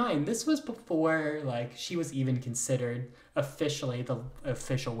 keep in mind, this was before, like, she was even considered officially the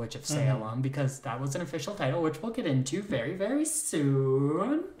official Witch of Salem, because that was an official title, which we'll get into very, very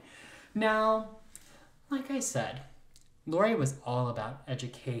soon. Now, like I said, Laurie was all about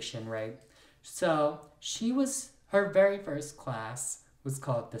education, right? So her very first class was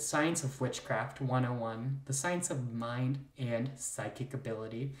called The Science of Witchcraft 101, The Science of Mind and Psychic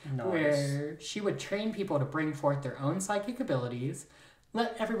Ability, where she would train people to bring forth their own psychic abilities,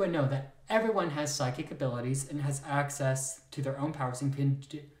 let everyone know that everyone has psychic abilities and has access to their own powers and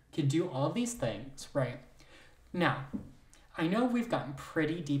can do all of these things, right? Now, I know we've gotten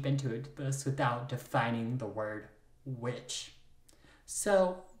pretty deep into this without defining the word witch.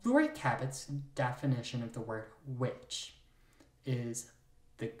 So, Laurie Cabot's definition of the word witch is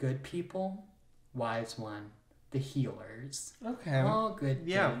the good people, wise one, the healers. Okay. All good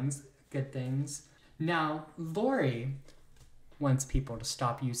things. Good things. Now, Laurie wants people to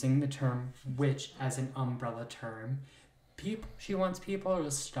stop using the term witch as an umbrella term. She wants people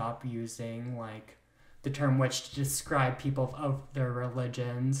to stop using, like, the term witch to describe people of their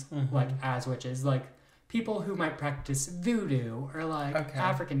religions, like, as witches. Like, people who might practice voodoo or, like,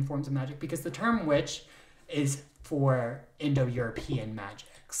 African forms of magic, because the term witch is for Indo-European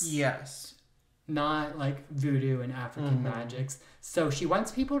magics. Yes. Not, like, voodoo and African magics. So she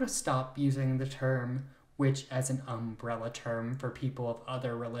wants people to stop using the term witch as an umbrella term for people of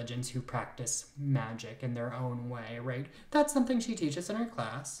other religions who practice magic in their own way, right? That's something she teaches in her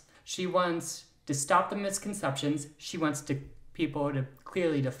class. She wants to stop the misconceptions. She wants people to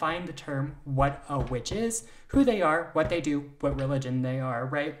clearly define the term, what a witch is, who they are, what they do, what religion they are,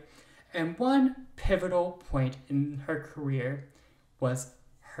 right? And one pivotal point in her career was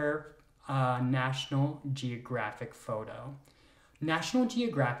her National Geographic photo. National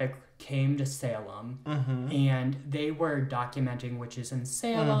Geographic came to Salem, and they were documenting witches in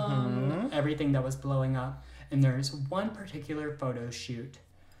Salem, everything that was blowing up. And there's one particular photo shoot.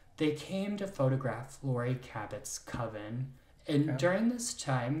 They came to photograph Laurie Cabot's coven. And during this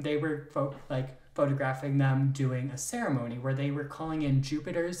time, they were photographing them doing a ceremony where they were calling in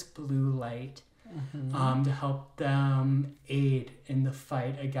Jupiter's blue light to help them aid in the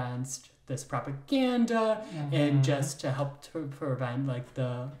fight against this propaganda and just to help to prevent like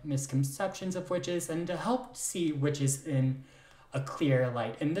the misconceptions of witches and to help see witches in a clear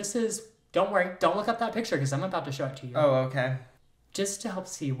light. And this is, don't worry, don't look up that picture because I'm about to show it to you. Oh, okay. Just to help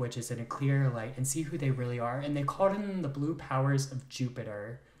see witches in a clear light and see who they really are. And they called in the blue powers of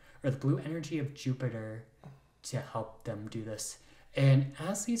Jupiter, or the blue energy of Jupiter, to help them do this. And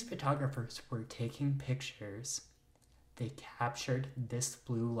as these photographers were taking pictures, they captured this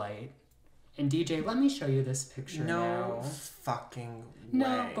blue light. And DJ, let me show you this picture now. No fucking way.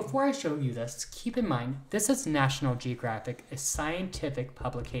 No, before I show you this, keep in mind, this is National Geographic, a scientific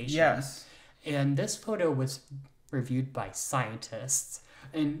publication. Yes. And this photo was reviewed by scientists.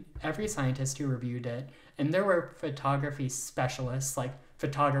 And every scientist who reviewed it, and there were photography specialists, like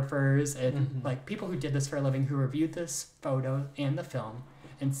photographers and like people who did this for a living who reviewed this photo and the film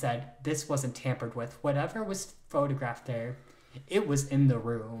and said this wasn't tampered with. Whatever was photographed there, it was in the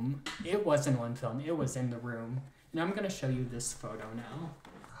room. It wasn't on film. It was in the room. And I'm going to show you this photo now.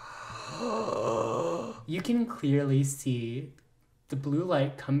 You can clearly see the blue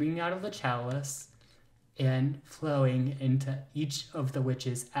light coming out of the chalice and flowing into each of the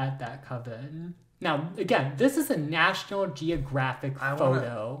witches at that coven. Now, again, this is a National Geographic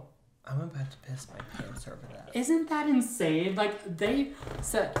photo. I'm about to piss my pants over that. Isn't that insane? Like, they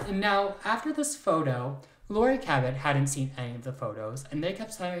said... And now, after this photo, Laurie Cabot hadn't seen any of the photos, and they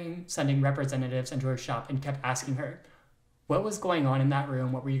kept sending representatives into her shop and kept asking her, what was going on in that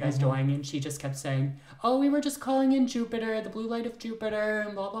room? What were you guys doing? And she just kept saying, oh, we were just calling in Jupiter, the blue light of Jupiter,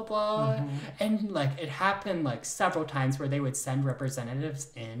 and blah, blah, blah. And, like, it happened, like, several times where they would send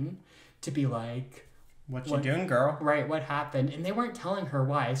representatives in to be like... What you doing, girl? Right, what happened? And they weren't telling her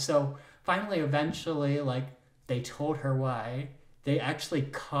why. So, finally, eventually, like, they told her why. They actually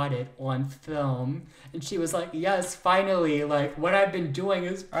caught it on film. And she was like, yes, finally, like, what I've been doing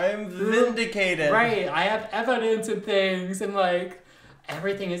is... I am vindicated. Right, I have evidence and things, and, like,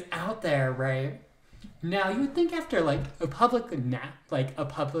 everything is out there, right? Now, you would think after, like, a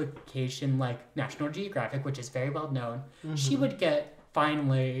publication like National Geographic, which is very well known, she would get,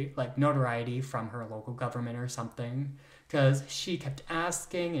 finally, like, notoriety from her local government or something. Because she kept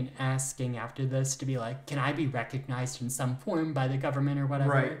asking and asking after this to be like, can I be recognized in some form by the government or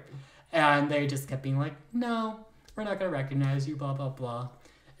whatever? Right. And they just kept being like, no, we're not going to recognize you, blah, blah, blah.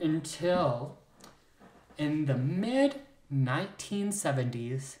 Until in the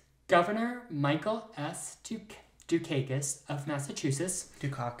mid-1970s, Governor Michael S. Dukakis of Massachusetts.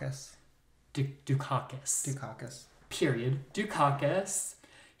 Dukakis. Dukakis. Period. Dukakis.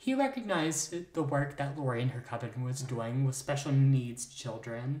 He recognized the work that Laurie and her coven was doing with special needs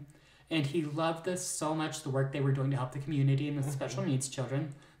children. And he loved this so much, the work they were doing to help the community and the special needs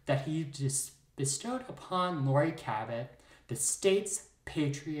children, that he just bestowed upon Laurie Cabot the state's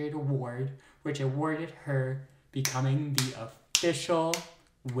Patriot Award, which awarded her becoming the official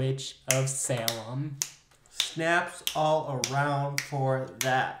Witch of Salem. Snaps all around for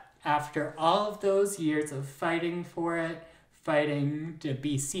that. After all of those years of fighting for it, fighting to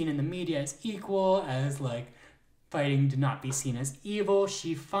be seen in the media as equal, as like fighting to not be seen as evil,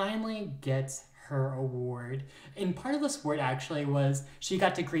 she finally gets her award. And part of this award actually was she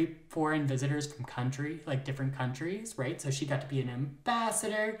got to greet foreign visitors from different countries, right? So she got to be an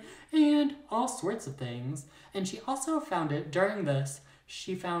ambassador and all sorts of things. And she also founded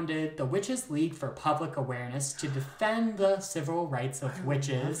the Witches League for Public Awareness to defend the civil rights of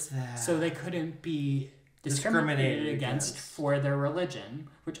witches so they couldn't be discriminated against for their religion,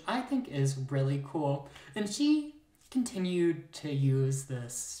 which I think is really cool. And she continued to use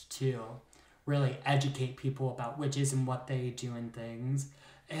this to really educate people about witches and what they do and things.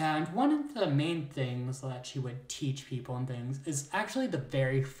 And one of the main things that she would teach people and things is actually the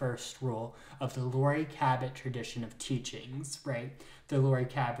very first rule of the Laurie Cabot tradition of teachings, right? The Laurie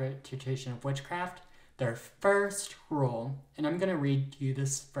Cabot tradition of witchcraft. Their first rule, and I'm going to read you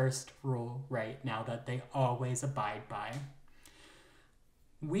this first rule right now that they always abide by.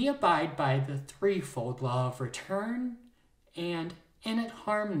 We abide by the threefold law of return, and in it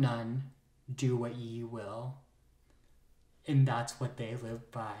harm none, do what ye will. And that's what they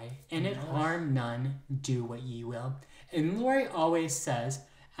live by. In it harm none, do what ye will. And Laurie always says,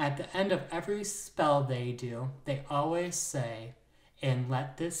 at the end of every spell they do, they always say, and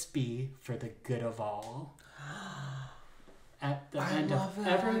let this be for the good of all. At the end of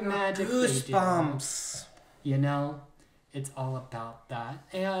every magic they do. You know, it's all about that.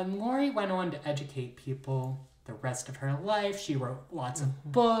 And Laurie went on to educate people the rest of her life. She wrote lots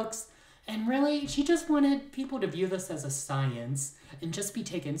of books. And really, she just wanted people to view this as a science and just be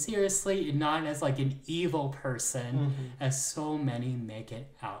taken seriously and not as like an evil person as so many make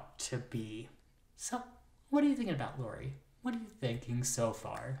it out to be. So, what are you thinking about Laurie? What are you thinking so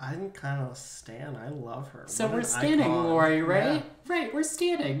far? I'm kind of stan. I love her. So we're standing, Laurie, right? Yeah. Right, we're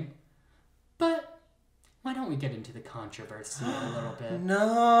standing. But why don't we get into the controversy a little bit?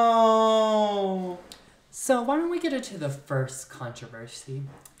 No. So why don't we get into the first controversy?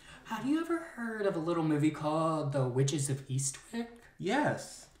 Have you ever heard of a little movie called The Witches of Eastwick?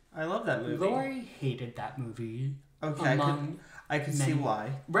 Yes. I love that movie. Laurie hated that movie. Okay, I could see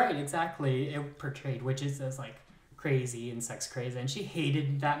why. Right, exactly. It portrayed witches as like crazy and sex crazy, and she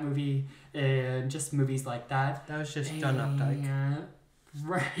hated that movie and just movies like that. That was just John Updike.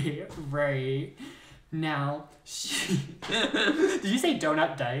 Right. Now, did you say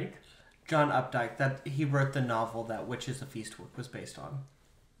Donut Dyke? John Updike. That he wrote the novel that Witches of Eastwick was based on.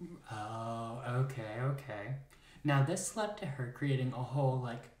 Oh, okay. Now this led to her creating a whole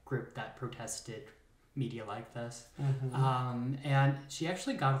like group that protested media like this. And she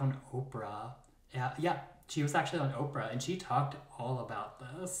actually got on Oprah. Yeah, she was actually on Oprah, and she talked all about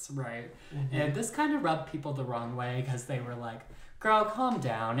this, right? And this kind of rubbed people the wrong way because they were like, girl, calm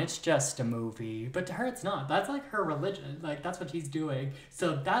down, it's just a movie. But to her, it's not. That's like her religion. Like, that's what she's doing.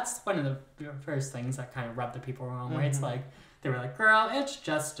 So that's one of the first things that kind of rubbed the people the wrong way. It's like, they were like, girl, it's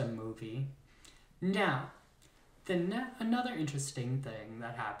just a movie. Now, another interesting thing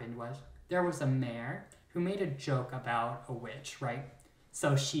that happened was there was a mayor who made a joke about a witch, right?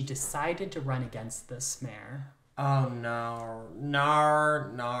 So she decided to run against this mayor. Oh, no. Nar.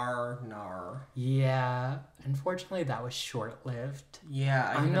 Yeah, unfortunately that was short-lived.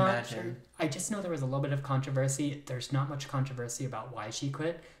 Yeah, I can imagine. Sure. I just know there was a little bit of controversy. There's not much controversy about why she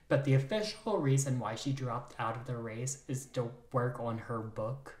quit, but the official reason why she dropped out of the race is to work on her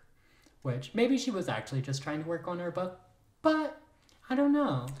book, which maybe she was actually just trying to work on her book, but I don't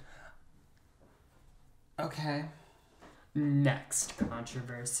know. Okay. Next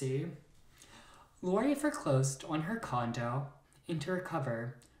controversy. Laurie foreclosed on her condo, and to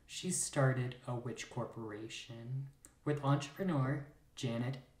recover, she started a witch corporation with entrepreneur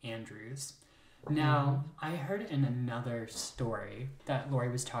Janet Andrews. Now, I heard in another story that Laurie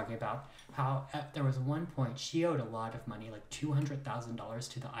was talking about how there was one point she owed a lot of money, like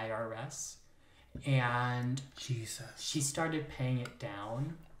 $200,000 to the IRS, and Jesus. She started paying it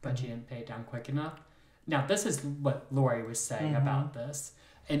down, but she didn't pay it down quick enough. Now, this is what Laurie was saying about this.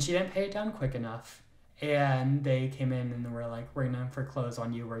 And she didn't pay it down quick enough. And they came in and they were like, we're going to foreclose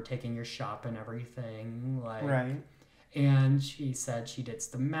on you. We're taking your shop and everything. Like, right. And she said she did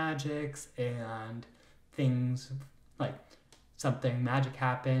some magics and things like something magic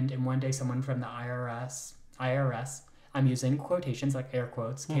happened. And one day someone from the IRS, I'm using quotations like air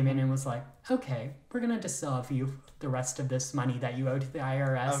quotes, came in and was like, okay, we're going to dissolve you the rest of this money that you owe to the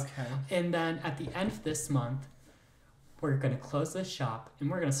IRS. Okay. And then at the end of this month, we're going to close this shop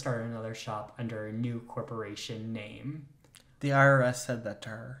and we're going to start another shop under a new corporation name. The IRS said that to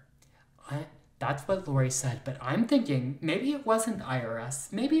her. That's what Laurie said, but I'm thinking maybe it wasn't the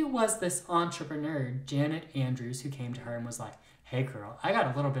IRS. Maybe it was this entrepreneur, Janet Andrews, who came to her and was like, hey girl, I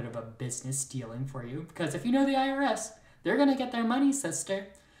got a little bit of a business dealing for you. Because if you know the IRS, they're going to get their money, sister.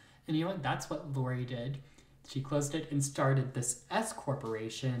 And you know what? That's what Laurie did. She closed it and started this S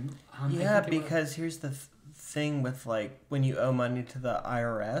corporation. Yeah, because here's the thing with like when you owe money to the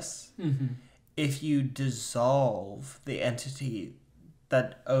IRS, if you dissolve the entity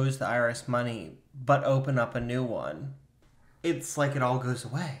that owes the IRS money but open up a new one, it's like it all goes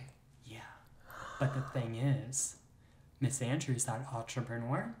away. Yeah. But the thing is, Miss Andrews, that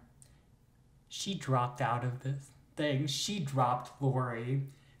entrepreneur, she dropped out of this thing. She dropped Laurie,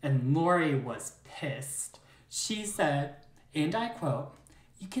 and Laurie was pissed. She said, and I quote,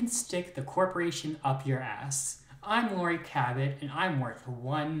 "You can stick the corporation up your ass. I'm Laurie Cabot, and I'm worth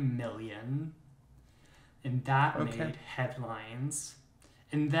 $1 million." And that made headlines.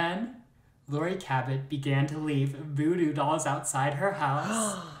 And then Laurie Cabot began to leave voodoo dolls outside her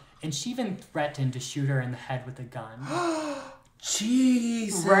house. And she even threatened to shoot her in the head with a gun.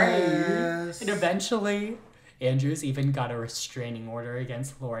 Jesus. Right. And eventually, Andrews even got a restraining order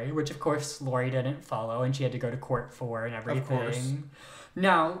against Laurie, which of course Laurie didn't follow and she had to go to court for and everything. Of course.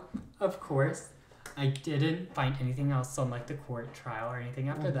 Now, of course, I didn't find anything else on like the court trial or anything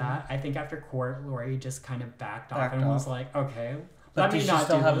after that. I think after court, Laurie just kind of backed off and was like, okay, let me not do this. But does she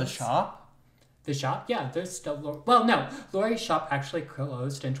still have the shop? The shop? Yeah, there's still... Well, no. Laurie's shop actually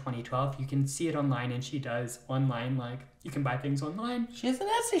closed in 2012. You can see it online, and she does online, like, you can buy things online. She has an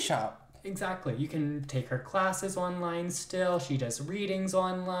Etsy shop. Exactly. You can take her classes online still. She does readings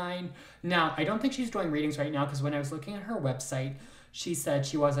online. Now, I don't think she's doing readings right now because when I was looking at her website, she said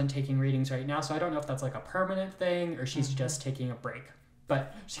she wasn't taking readings right now. So I don't know if that's like a permanent thing or she's just taking a break.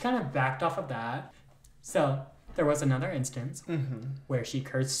 But she kind of backed off of that. So there was another instance where she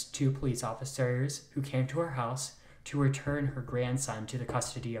cursed two police officers who came to her house to return her grandson to the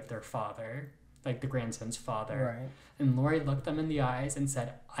custody of their father, like the grandson's father. Right. And Laurie looked them in the eyes and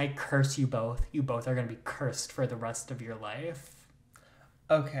said, I curse you both. You both are going to be cursed for the rest of your life.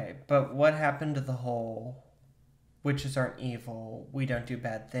 Okay, but what happened to the whole witches aren't evil, we don't do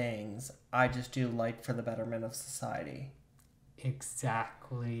bad things, I just do light for the betterment of society?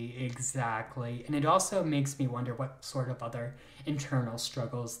 Exactly. And it also makes me wonder what sort of other internal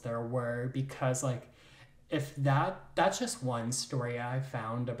struggles there were because, like, if that's just one story I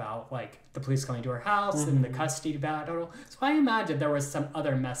found about like the police going to her house and the custody battle. So I imagine there was some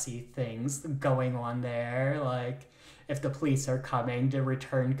other messy things going on there, like if the police are coming to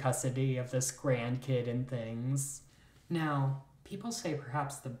return custody of this grandkid and things. Now, people say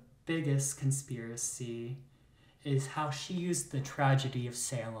perhaps the biggest conspiracy is how she used the tragedy of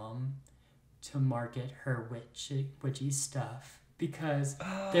Salem to market her witchy stuff. Because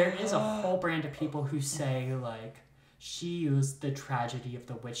there is a whole brand of people who say, like, she used the tragedy of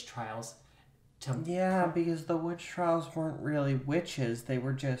the witch trials to... Yeah, because the witch trials weren't really witches. They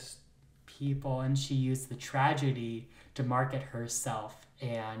were just... people, and she used the tragedy to market herself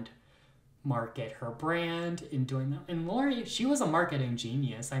and market her brand in doing that. And Laurie, she was a marketing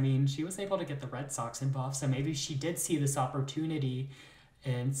genius. I mean, she was able to get the Red Sox involved, so maybe she did see this opportunity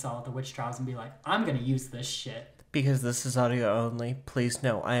and saw the witch trials and be like, I'm going to use this shit. Because this is audio only, please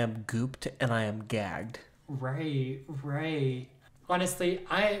know I am gooped and I am gagged. Right. Honestly,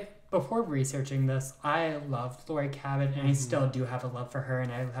 before researching this, I loved Laurie Cabot, and I still do have a love for her,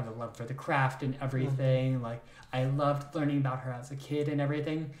 and I have a love for the craft and everything. Like, I loved learning about her as a kid and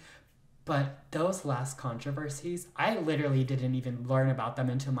everything. But those last controversies, I literally didn't even learn about them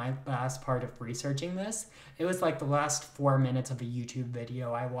until my last part of researching this. It was like the last 4 minutes of a YouTube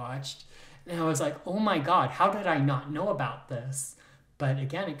video I watched. And I was like, oh my God, how did I not know about this? But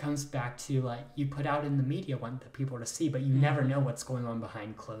again, it comes back to like, you put out in the media, want the people to see, but you never know what's going on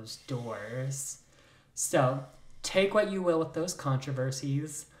behind closed doors. So take what you will with those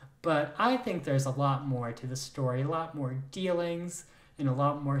controversies. But I think there's a lot more to the story, a lot more dealings, and a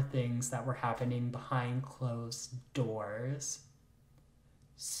lot more things that were happening behind closed doors.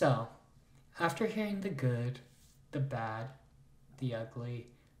 So, after hearing the good, the bad, the ugly,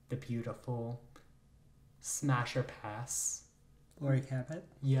 the beautiful, smash or pass. Laurie Cabot?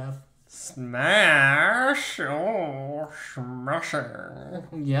 Yep. Smash! Oh,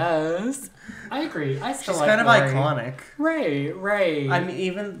 smashing. Yes. I agree. I still She's like kind of Laurie. iconic. Right. I mean,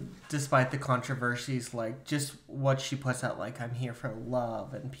 even despite the controversies, like, just what she puts out, like, I'm here for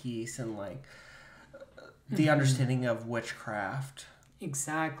love and peace and, like, the understanding of witchcraft.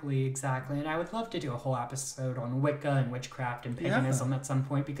 Exactly. And I would love to do a whole episode on Wicca and witchcraft and paganism at some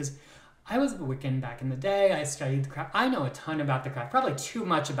point because I was a Wiccan back in the day. I studied the craft. I know a ton about the craft, probably too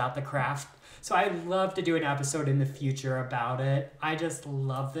much about the craft. So I'd love to do an episode in the future about it. I just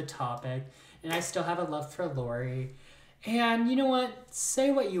love the topic. And I still have a love for Laurie. And you know what?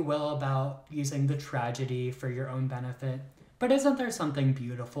 Say what you will about using the tragedy for your own benefit. But isn't there something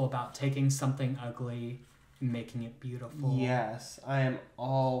beautiful about taking something ugly, making it beautiful? Yes, I am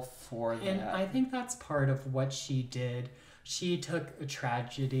all for that. And I think that's part of what she did. She took a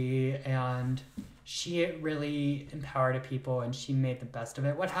tragedy and she really empowered people and she made the best of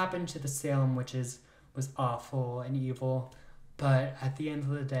it. What happened to the Salem witches was awful and evil. But at the end of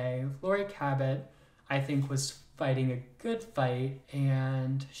the day, Laurie Cabot, I think, was fighting a good fight.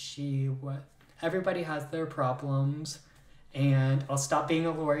 And everybody has their problems. And I'll stop being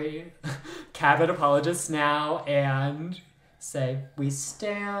a Laurie Cabot apologist now and say we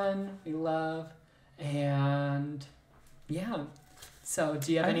stand, we love, and yeah. So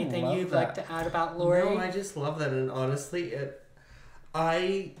do you have anything you'd like to add about Laurie? No, I just love that. And honestly,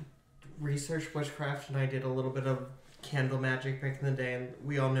 I researched witchcraft and I did a little bit of candle magic back in the day. And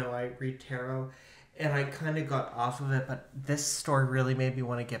we all know I read tarot. And I kind of got off of it. But this story really made me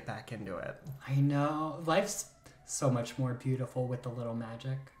want to get back into it. I know. Life's so much more beautiful with a little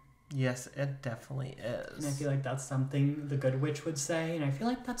magic. Yes, it definitely is. And I feel like that's something the good witch would say, and I feel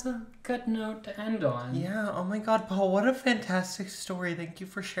like that's a good note to end on. Yeah, oh my God, Paul, what a fantastic story. Thank you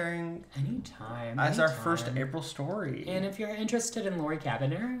for sharing Anytime. our first April story. And if you're interested in Laurie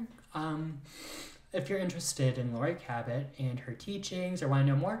Cabot, if you're interested in Laurie Cabot and her teachings or want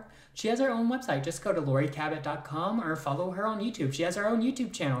to know more, she has her own website. Just go to lauriecabot.com or follow her on YouTube. She has her own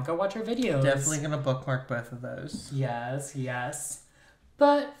YouTube channel. Go watch her videos. Definitely going to bookmark both of those. Yes, yes.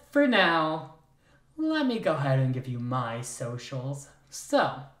 But for now, let me go ahead and give you my socials.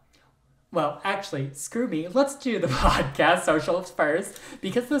 So, well, actually, screw me. Let's do the podcast socials first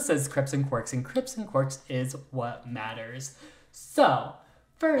because this is Crips and Quirks, and Crips and Quirks is what matters. So,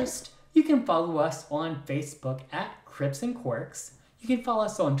 first, you can follow us on Facebook at Crips and Quirks. You can follow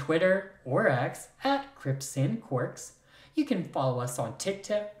us on Twitter or X at Crips and Quirks. You can follow us on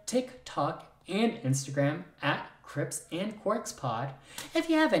TikTok and Instagram at Crips and Quirks Pod. If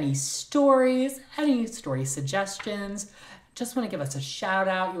you have any story suggestions, just want to give us a shout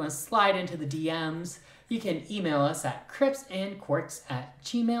out, you want to slide into the DMs, you can email us at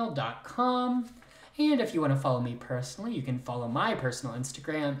cripsandquirks@gmail.com. And if you want to follow me personally, you can follow my personal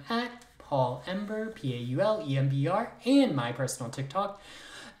Instagram at Paul Ember, Paulember, and my personal TikTok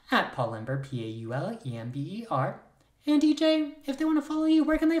at Paul Ember, Paulember. And DJ, if they want to follow you,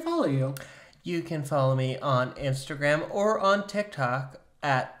 where can they follow you? You can follow me on Instagram or on TikTok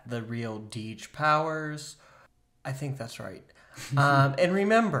at The Real Deej Powers. I think that's right. And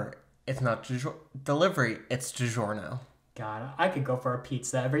remember, it's not delivery, it's DiGiorno. God, I could go for a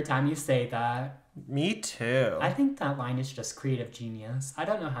pizza every time you say that. Me too. I think that line is just creative genius. I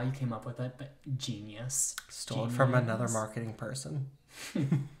don't know how you came up with it, but genius. Stole it from another marketing person.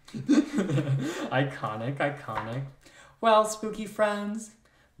 Iconic. Well, spooky friends,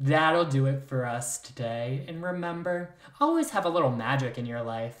 that'll do it for us today. And remember, always have a little magic in your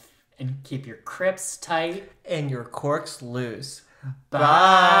life. And keep your crips tight. And your corks loose.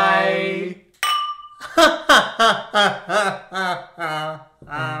 Bye. Oh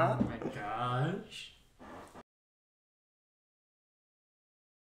my gosh.